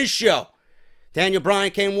 This is his show. Daniel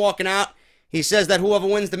Bryan came walking out. He says that whoever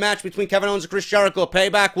wins the match between Kevin Owens and Chris Jericho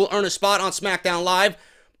Payback will earn a spot on SmackDown Live.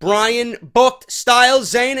 Bryan booked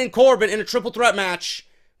Styles, Zayn, and Corbin in a triple threat match,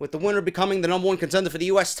 with the winner becoming the #1 contender for the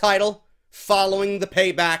U.S. title following the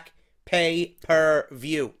Payback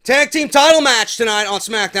pay-per-view. Tag team title match tonight on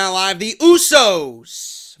SmackDown Live. The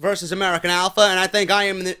Usos versus American Alpha, and I think I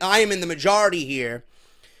am in the majority here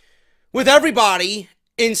with everybody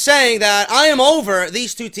in saying that I am over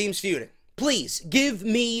these two teams feuding. Please, give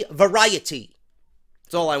me variety.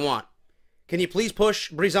 That's all I want. Can you please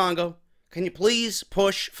push Breezango? Can you please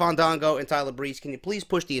push Fandango and Tyler Breeze? Can you please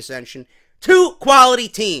push The Ascension? Two quality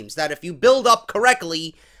teams that if you build up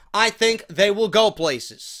correctly, I think they will go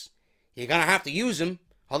places. You're going to have to use them.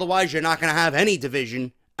 Otherwise, you're not going to have any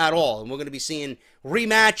division at all. And we're going to be seeing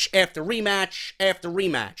rematch after rematch after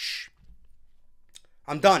rematch.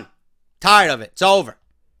 I'm done. Tired of it. It's over.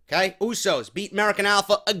 Okay? Usos beat American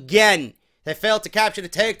Alpha again. They failed to capture the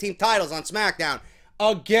tag team titles on SmackDown.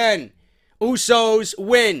 Again. Usos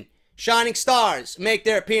win. Shining Stars make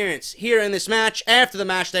their appearance here in this match. After the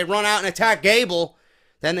match, they run out and attack Gable.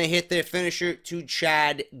 Then they hit their finisher to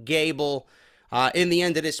Chad Gable. In the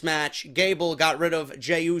end of this match, Gable got rid of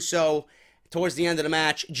Jey Uso. Towards the end of the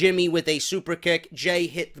match, Jimmy with a super kick. Jey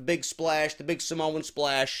hit the big splash, the big Samoan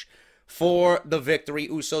splash for the victory.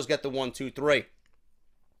 Usos get the 1, 2, 3.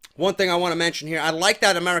 One thing I want to mention here, I like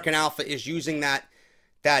that American Alpha is using that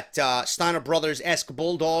Steiner Brothers-esque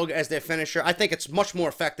Bulldog as their finisher. I think it's much more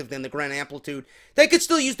effective than the Grand Amplitude. They could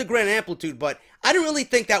still use the Grand Amplitude, but I didn't really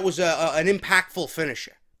think that was an impactful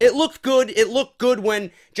finisher. It looked good. It looked good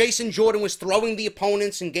when Jason Jordan was throwing the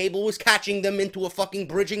opponents and Gable was catching them into a fucking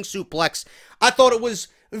bridging suplex. I thought it was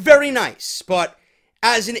very nice, but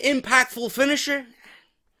as an impactful finisher,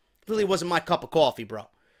 it really wasn't my cup of coffee, bro.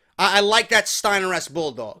 I like that Steiner-esque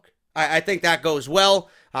Bulldog. I think that goes well.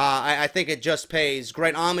 I think it just pays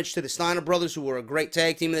great homage to the Steiner brothers, who were a great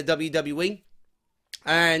tag team in the WWE.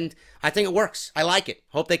 And I think it works. I like it.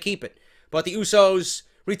 Hope they keep it. But the Usos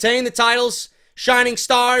retain the titles. Shining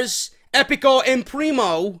Stars, Epico and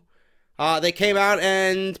Primo. They came out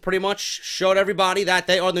and pretty much showed everybody that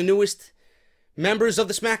they are the newest members of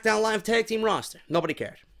the SmackDown Live tag team roster. Nobody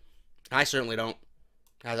cared. I certainly don't.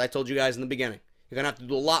 As I told you guys in the beginning. You're going to have to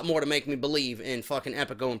do a lot more to make me believe in fucking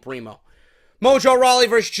Epico and Primo. Mojo Rawley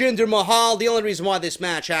versus Jinder Mahal. The only reason why this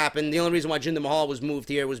match happened, the only reason why Jinder Mahal was moved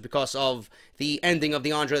here was because of the ending of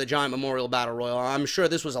the Andre the Giant Memorial Battle Royal. I'm sure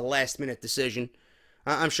this was a last-minute decision.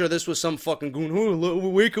 I'm sure this was some fucking goon. Oh,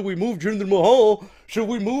 where can we move Jinder Mahal? Should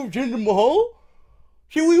we move Jinder Mahal?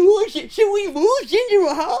 Should we move Jinder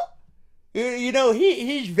Mahal? You know,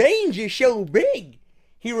 his veins are so big.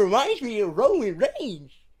 He reminds me of Roman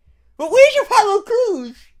Reigns. But where's Apollo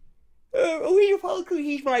Crews? Where's Apollo Crews?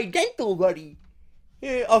 He's my dental buddy.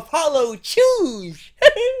 Apollo chews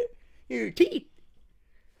your teeth.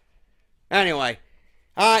 Anyway,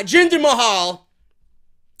 Jinder Mahal.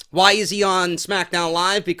 Why is he on SmackDown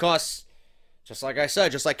Live? Because, just like I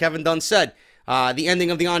said, just like Kevin Dunn said, the ending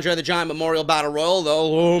of the Andre the Giant Memorial Battle Royal,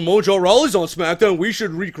 though, Mojo Rawley's on SmackDown, we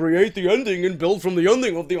should recreate the ending and build from the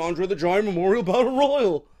ending of the Andre the Giant Memorial Battle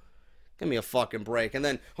Royal. Give me a fucking break. And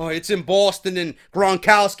then, oh, it's in Boston and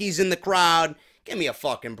Gronkowski's in the crowd. Give me a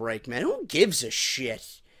fucking break, man. Who gives a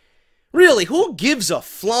shit? Really, who gives a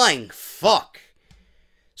flying fuck?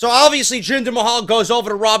 So obviously Jinder Mahal goes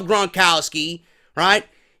over to Rob Gronkowski, right?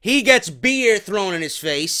 He gets beer thrown in his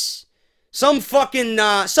face. Some fucking,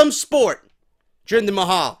 some sport. Jinder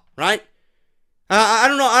Mahal, right? I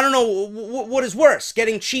don't know what is worse,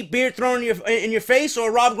 getting cheap beer thrown in your face,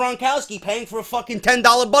 or Rob Gronkowski paying for a fucking $10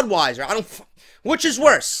 Budweiser. Which is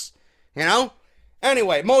worse, you know?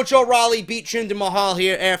 Anyway, Mojo Rawley beat Jinder Mahal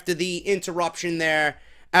here after the interruption there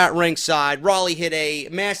at ringside. Rawley hit a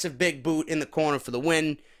massive big boot in the corner for the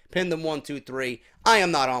win. Pinned him 1, 2, 3. I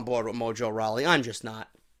am not on board with Mojo Rawley. I'm just not.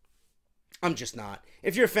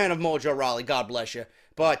 If you're a fan of Mojo Rawley, God bless you.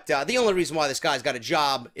 But the only reason why this guy's got a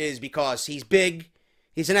job is because he's big,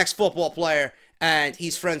 he's an ex-football player, and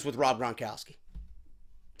he's friends with Rob Gronkowski.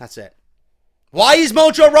 That's it. Why is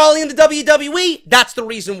Mojo Rawley in the WWE? That's the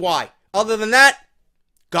reason why. Other than that,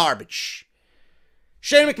 garbage.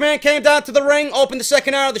 Shane McMahon came down to the ring, opened the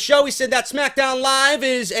second hour of the show. He said that SmackDown Live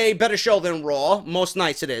is a better show than Raw. Most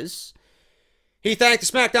nights it is. He thanked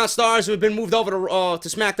the SmackDown stars who have been moved over to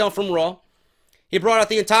SmackDown from Raw. He brought out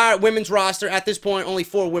the entire women's roster. At this point, only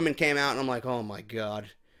 4 women came out, and I'm like, oh my god.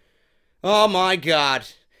 Oh my god.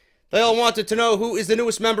 They all wanted to know who is the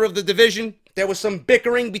newest member of the division. There was some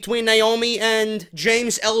bickering between Naomi and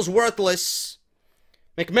James Ellsworthless.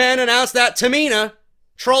 McMahon announced that Tamina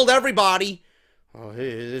trolled everybody. Oh,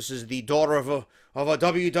 hey, this is the daughter of a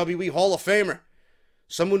WWE Hall of Famer.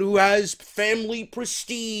 Someone who has family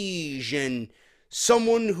prestige and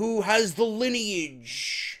someone who has the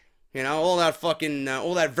lineage. You know, all that fucking,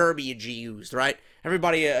 all that verbiage he used, right?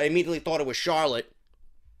 Everybody immediately thought it was Charlotte.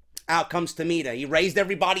 Out comes Tamina. He raised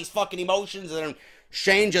everybody's fucking emotions, and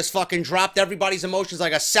Shane just fucking dropped everybody's emotions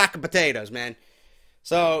like a sack of potatoes, man.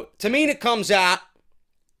 So, Tamina comes out.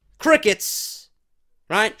 Crickets,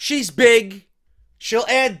 right? She's big. She'll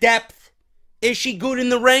add depth. Is she good in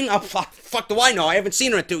the ring? Oh, fuck do I know? I haven't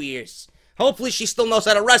seen her in 2 years. Hopefully she still knows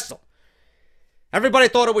how to wrestle. Everybody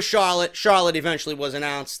thought it was Charlotte. Charlotte eventually was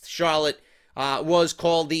announced. Charlotte was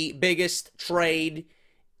called the biggest trade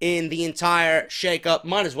in the entire shakeup.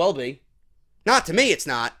 Might as well be. Not to me, it's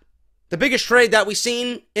not. The biggest trade that we've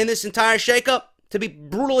seen in this entire shakeup, to be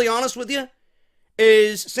brutally honest with you,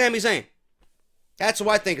 is Sami Zayn. That's who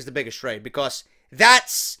I think is the biggest trade, because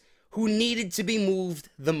that's who needed to be moved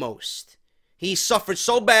the most. He suffered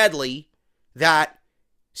so badly that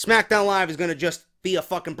SmackDown Live is going to just be a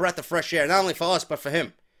fucking breath of fresh air, not only for us, but for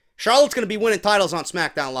him. Charlotte's going to be winning titles on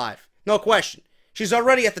SmackDown Live. No question. She's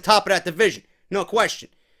already at the top of that division. No question.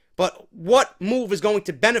 But what move is going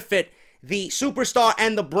to benefit the superstar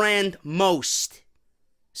and the brand most?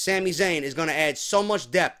 Sami Zayn is going to add so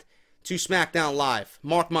much depth to SmackDown Live.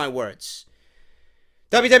 Mark my words.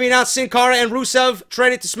 WWE announced Sin Cara and Rusev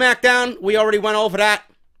traded to SmackDown. We already went over that.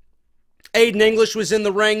 Aiden English was in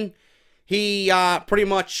the ring. He pretty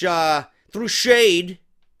much threw shade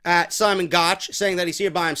at Simon Gotch, saying that he's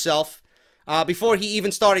here by himself. Before he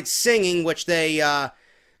even started singing, which they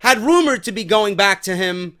had rumored to be going back to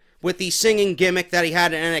him with the singing gimmick that he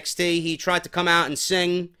had in NXT. He tried to come out and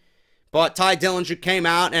sing, but Ty Dillinger came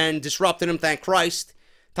out and disrupted him, thank Christ.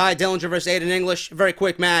 Ty Dillinger versus Aiden English, very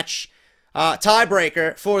quick match.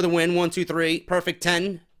 Tiebreaker for the win, 1, 2, 3. Perfect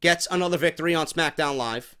 10 gets another victory on SmackDown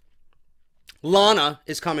Live. Lana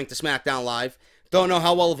is coming to SmackDown Live. Don't know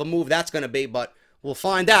how well of a move that's going to be, but we'll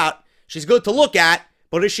find out. She's good to look at,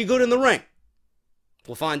 but is she good in the ring?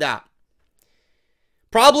 We'll find out.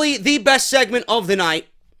 Probably the best segment of the night,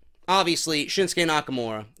 obviously, Shinsuke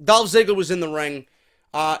Nakamura. Dolph Ziggler was in the ring.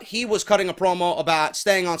 He was cutting a promo about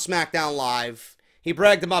staying on SmackDown Live. He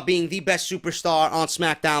bragged about being the best superstar on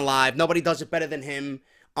SmackDown Live. Nobody does it better than him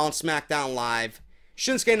on SmackDown Live.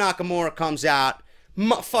 Shinsuke Nakamura comes out.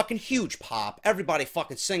 Fucking huge pop. Everybody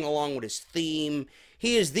fucking sing along with his theme.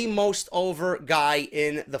 He is the most over guy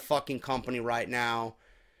in the fucking company right now.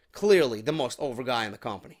 Clearly the most over guy in the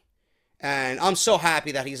company. And I'm so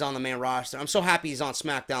happy that he's on the main roster. I'm so happy he's on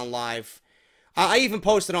SmackDown Live. I even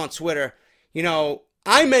posted on Twitter, you know,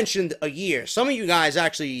 I mentioned a year. Some of you guys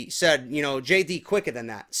actually said, you know, JD quicker than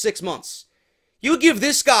that. 6 months. You give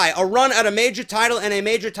this guy a run at a major title and a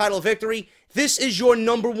major title victory, this is your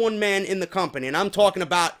 #1 man in the company. And I'm talking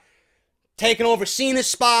about taking over Cena's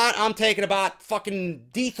spot. I'm talking about fucking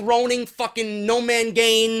dethroning fucking No Man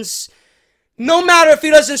Gaines. No matter if he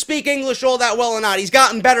doesn't speak English all that well or not, he's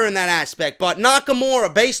gotten better in that aspect. But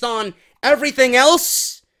Nakamura, based on everything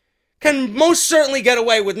else, can most certainly get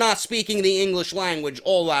away with not speaking the English language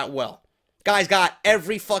all that well. Guy's got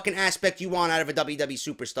every fucking aspect you want out of a WWE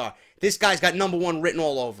superstar. This guy's got #1 written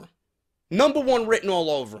all over. #1 written all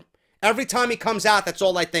over him. Every time he comes out, that's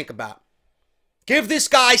all I think about. Give this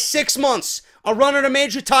guy 6 months, a run at a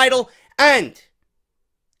major title, and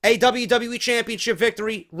a WWE Championship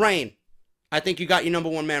victory reign. I think you got your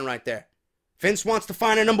 #1 man right there. Vince wants to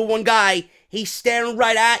find a #1 guy. He's staring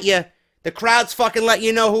right at you. The crowd's fucking letting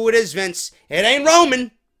you know who it is, Vince. It ain't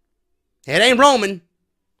Roman. It ain't Roman.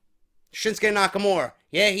 Shinsuke Nakamura.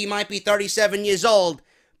 Yeah, he might be 37 years old,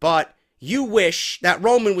 but you wish that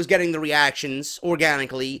Roman was getting the reactions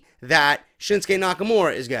organically that Shinsuke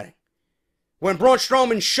Nakamura is getting. When Braun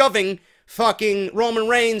Strowman's shoving fucking Roman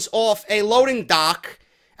Reigns off a loading dock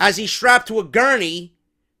as he's strapped to a gurney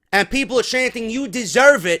and people are chanting, "You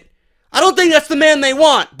deserve it," I don't think that's the man they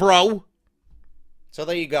want, bro. So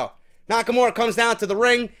there you go. Nakamura comes down to the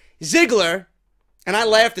ring. Ziggler, and I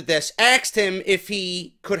laughed at this, asked him if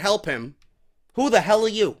he could help him. Who the hell are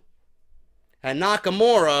you? And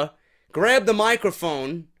Nakamura grabbed the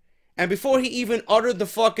microphone, and before he even uttered the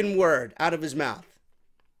fucking word out of his mouth,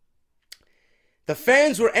 the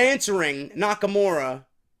fans were answering Nakamura.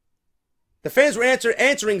 The fans were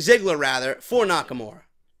answering Ziggler, rather, for Nakamura.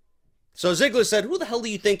 So Ziggler said, "Who the hell do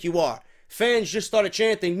you think you are?" Fans just started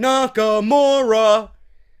chanting, "Nakamura."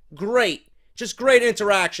 Great. Just great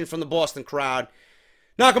interaction from the Boston crowd.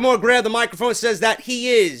 Nakamura grabbed the microphone and says that he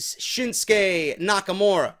is Shinsuke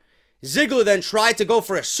Nakamura. Ziggler then tried to go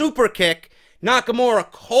for a super kick.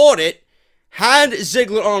 Nakamura caught it, had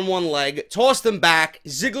Ziggler on one leg, tossed him back.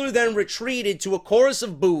 Ziggler then retreated to a chorus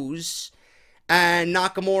of boos, and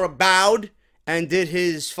Nakamura bowed and did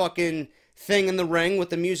his fucking thing in the ring with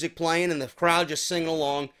the music playing and the crowd just singing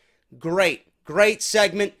along. Great. Great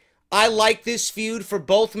segment. I like this feud for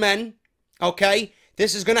both men, okay?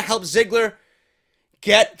 This is going to help Ziggler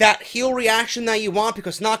get that heel reaction that you want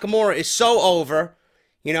because Nakamura is so over.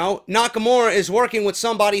 You know, Nakamura is working with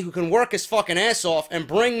somebody who can work his fucking ass off and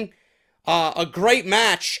bring a great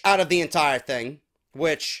match out of the entire thing,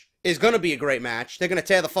 which is going to be a great match. They're going to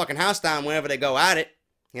tear the fucking house down whenever they go at it.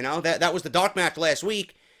 You know, that was the dark match last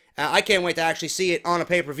week. I can't wait to actually see it on a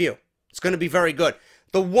pay-per-view. It's going to be very good.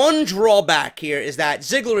 The one drawback here is that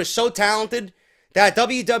Ziggler is so talented that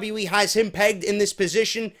WWE has him pegged in this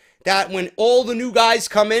position that when all the new guys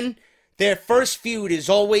come in, their first feud is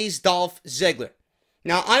always Dolph Ziggler.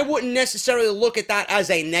 Now, I wouldn't necessarily look at that as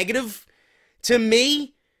a negative. To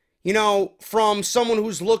me, you know, from someone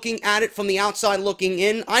who's looking at it from the outside looking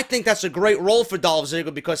in, I think that's a great role for Dolph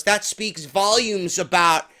Ziggler because that speaks volumes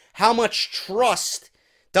about how much trust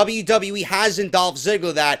WWE has in Dolph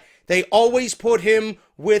Ziggler that they always put him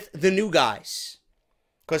with the new guys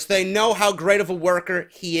because they know how great of a worker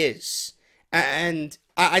he is. And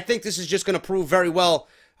I think this is just going to prove very well,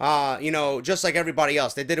 you know, just like everybody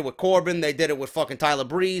else. They did it with Corbin. They did it with fucking Tyler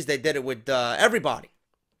Breeze. They did it with everybody.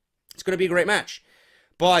 It's going to be a great match.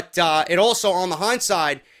 But it also, on the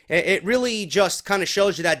hindsight, it really just kind of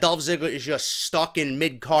shows you that Dolph Ziggler is just stuck in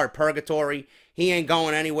mid-card purgatory. He ain't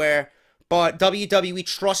going anywhere. But WWE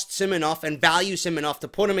trusts him enough and values him enough to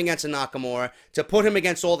put him against a Nakamura, to put him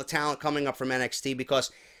against all the talent coming up from NXT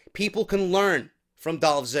because people can learn from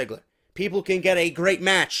Dolph Ziggler. People can get a great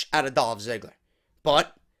match out of Dolph Ziggler.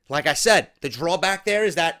 But, like I said, the drawback there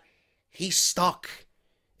is that he's stuck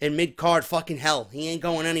in mid-card fucking hell. He ain't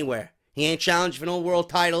going anywhere. He ain't challenged for no world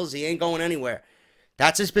titles. He ain't going anywhere.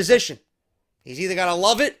 That's his position. He's either got to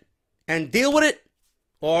love it and deal with it,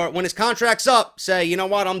 or when his contract's up, say, you know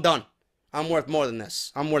what, I'm done. I'm worth more than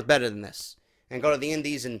this. I'm worth better than this. And go to the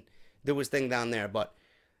Indies and do his thing down there. But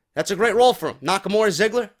that's a great role for him. Nakamura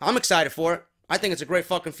Ziggler, I'm excited for it. I think it's a great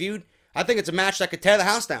fucking feud. I think it's a match that could tear the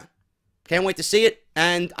house down. Can't wait to see it,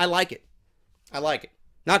 and I like it. I like it.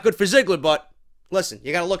 Not good for Ziggler, but listen,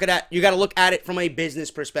 you gotta look at it from a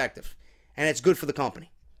business perspective. And it's good for the company.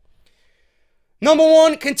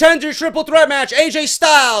 #1 contender triple threat match. AJ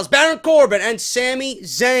Styles, Baron Corbin, and Sami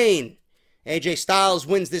Zayn. AJ Styles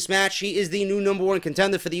wins this match. He is the new #1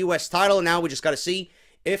 contender for the U.S. title. And now we just got to see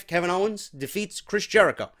if Kevin Owens defeats Chris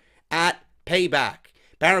Jericho at Payback.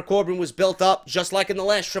 Baron Corbin was built up just like in the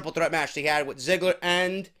last triple threat match they had with Ziggler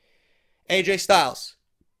and AJ Styles.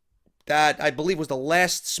 That, I believe, was the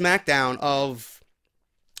last Smackdown of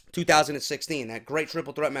 2016. That great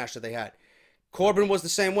triple threat match that they had. Corbin was the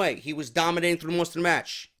same way. He was dominating through most of the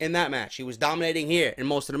match. In that match. He was dominating here in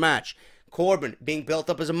most of the match. Corbin being built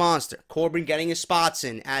up as a monster. Corbin getting his spots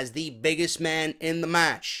in as the biggest man in the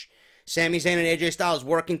match. Sami Zayn and AJ Styles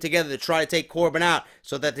working together to try to take Corbin out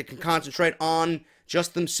so that they can concentrate on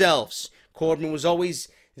just themselves. Corbin was always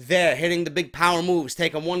there hitting the big power moves,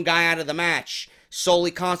 taking one guy out of the match,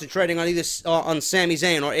 solely concentrating on either on Sami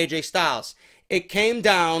Zayn or AJ Styles. It came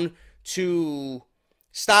down to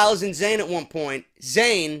Styles and Zayn at one point.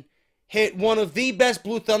 Zayn hit one of the best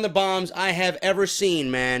Blue Thunder bombs I have ever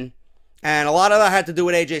seen, man. And a lot of that had to do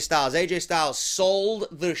with AJ Styles. AJ Styles sold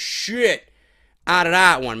the shit out of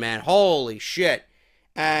that one, man. Holy shit.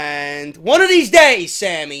 And one of these days,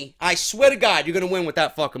 Sammy, I swear to God, you're going to win with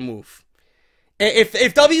that fucking move. If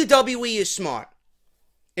WWE is smart,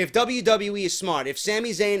 if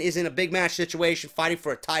Sami Zayn is in a big match situation, fighting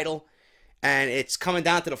for a title, and it's coming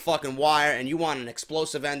down to the fucking wire, and you want an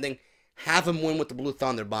explosive ending, have him win with the Blue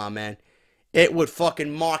Thunder Bomb, man. It would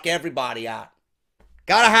fucking mark everybody out.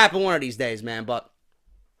 Gotta happen one of these days, man. But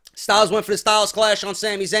Styles went for the Styles Clash on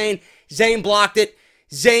Sami Zayn. Zayn blocked it.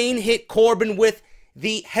 Zayn hit Corbin with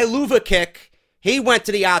the Helluva Kick. He went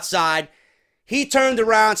to the outside. He turned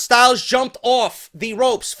around. Styles jumped off the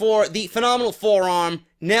ropes for the phenomenal forearm.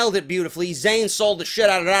 Nailed it beautifully. Zayn sold the shit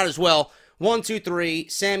out of that as well. 1, 2, 3.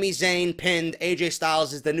 Sami Zayn pinned. AJ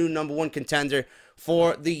Styles is the new #1 contender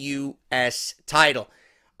for the U.S. title.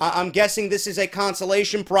 I'm guessing this is a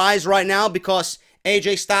consolation prize right now because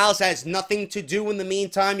AJ Styles has nothing to do in the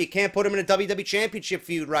meantime. You can't put him in a WWE Championship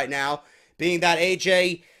feud right now, being that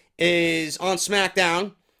AJ is on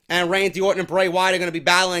SmackDown and Randy Orton and Bray Wyatt are going to be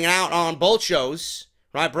battling out on both shows.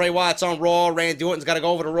 Right? Bray Wyatt's on Raw. Randy Orton's got to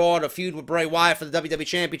go over to Raw to feud with Bray Wyatt for the WWE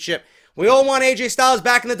Championship. We all want AJ Styles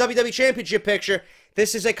back in the WWE Championship picture.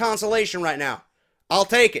 This is a consolation right now. I'll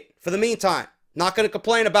take it for the meantime. Not going to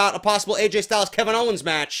complain about a possible AJ Styles-Kevin Owens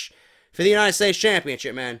match for the United States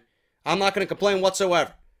Championship, man. I'm not going to complain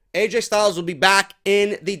whatsoever. AJ Styles will be back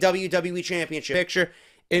in the WWE Championship picture.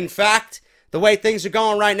 In fact, the way things are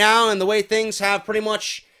going right now and the way things have pretty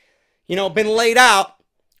much, been laid out,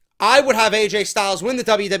 I would have AJ Styles win the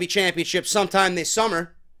WWE Championship sometime this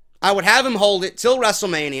summer. I would have him hold it till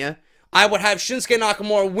WrestleMania. I would have Shinsuke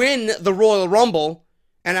Nakamura win the Royal Rumble.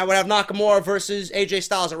 And I would have Nakamura versus AJ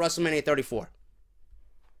Styles at WrestleMania 34.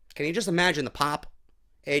 Can you just imagine the pop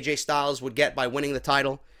AJ Styles would get by winning the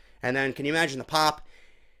title? And then can you imagine the pop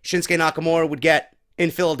Shinsuke Nakamura would get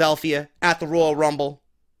in Philadelphia at the Royal Rumble,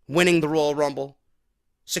 winning the Royal Rumble,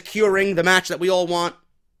 securing the match that we all want,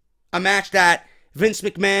 a match that Vince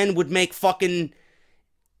McMahon would make fucking,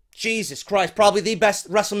 Jesus Christ, probably the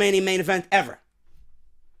best WrestleMania main event ever.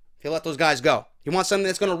 If you let those guys go. You want something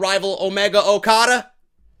that's going to rival Omega Okada?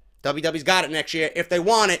 WWE's got it next year if they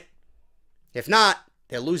want it. If not,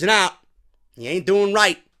 they're losing out. You ain't doing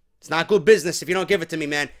right. It's not good business if you don't give it to me,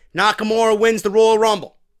 man. Nakamura wins the Royal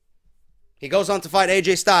Rumble. He goes on to fight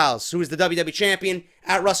AJ Styles, who is the WWE Champion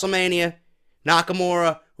at WrestleMania.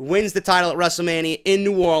 Nakamura wins the title at WrestleMania in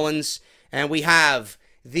New Orleans. And we have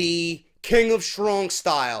the King of Strong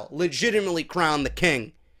Style legitimately crowned the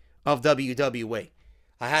King of WWE.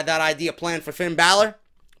 I had that idea planned for Finn Balor,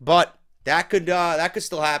 but that could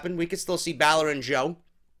still happen. We could still see Balor and Joe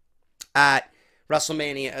at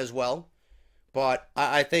WrestleMania as well. But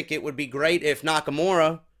I think it would be great if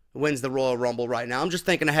Nakamura wins the Royal Rumble right now. I'm just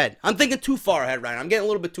thinking ahead. I'm thinking too far ahead right now. I'm getting a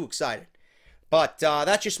little bit too excited. But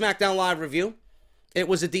that's your SmackDown Live review. It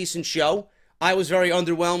was a decent show. I was very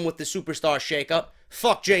underwhelmed with the Superstar Shakeup.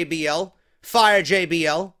 Fuck JBL. Fire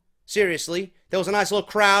JBL. Seriously. There was a nice little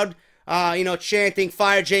crowd, chanting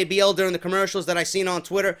Fire JBL during the commercials that I seen on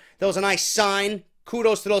Twitter. There was a nice sign.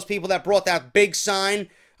 Kudos to those people that brought that big sign.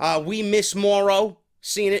 We miss Morrow.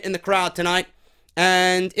 Seeing it in the crowd tonight.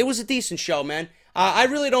 And it was a decent show, man. I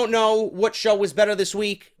really don't know what show was better this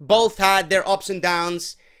week. Both had their ups and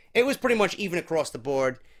downs. It was pretty much even across the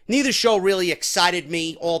board. Neither show really excited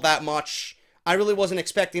me all that much. I really wasn't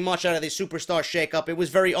expecting much out of the Superstar Shakeup. It was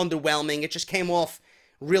very underwhelming. It just came off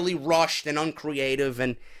really rushed and uncreative.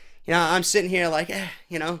 And, I'm sitting here like,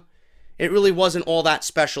 it really wasn't all that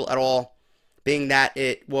special at all. Being that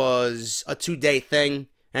it was a 2-day thing.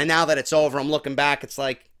 And now that it's over, I'm looking back, it's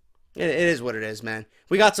like, it is what it is, man.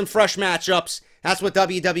 We got some fresh matchups. That's what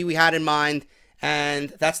WWE had in mind. And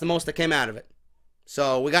that's the most that came out of it.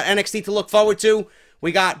 So we got NXT to look forward to.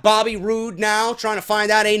 We got Bobby Roode now trying to find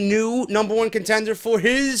out a new #1 contender for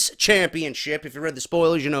his championship. If you read the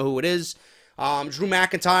spoilers, you know who it is. Drew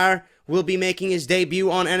McIntyre will be making his debut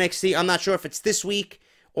on NXT. I'm not sure if it's this week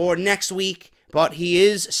or next week, but he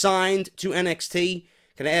is signed to NXT.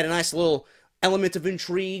 Gonna add a nice little element of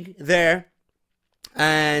intrigue there.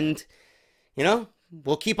 And,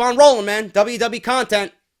 we'll keep on rolling, man. WWE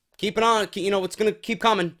content. Keep it on. It's going to keep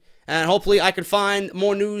coming. And hopefully I can find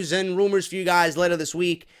more news and rumors for you guys later this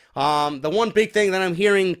week. The one big thing that I'm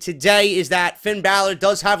hearing today is that Finn Balor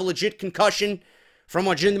does have a legit concussion from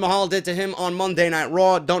what Jinder Mahal did to him on Monday Night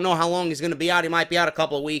Raw. Don't know how long he's going to be out. He might be out a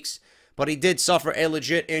couple of weeks. But he did suffer a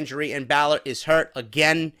legit injury, and Balor is hurt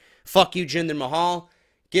again. Fuck you, Jinder Mahal.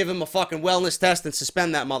 Give him a fucking wellness test and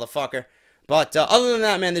suspend that motherfucker. But other than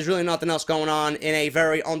that, man, there's really nothing else going on in a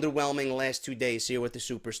very underwhelming last 2 days here with the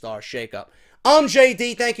Superstar Shakeup. I'm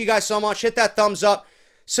JD. Thank you guys so much. Hit that thumbs up.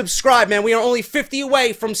 Subscribe, man. We are only 50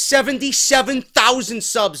 away from 77,000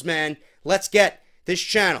 subs, man. Let's get this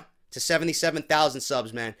channel to 77,000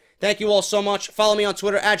 subs, man. Thank you all so much. Follow me on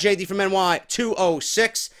Twitter at JD from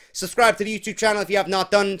NY206. Subscribe to the YouTube channel if you have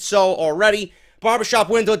not done so already.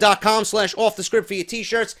 Barbershopwindow.com/offthescript for your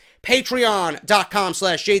t-shirts.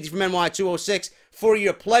 Patreon.com/JD from NY206 for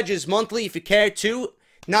your pledges monthly if you care to.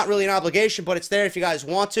 Not really an obligation, but it's there if you guys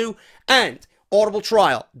want to. And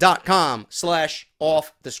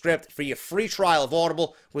audibletrial.com/offthescript for your free trial of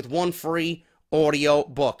Audible with one free audio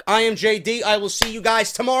book. I am JD. I will see you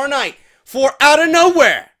guys tomorrow night for Out of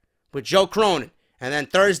Nowhere with Joe Cronin. And then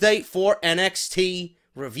Thursday for NXT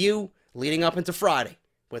review leading up into Friday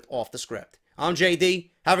with Off the Script. I'm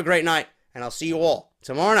JD. Have a great night, and I'll see you all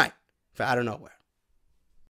tomorrow night for Out of Nowhere.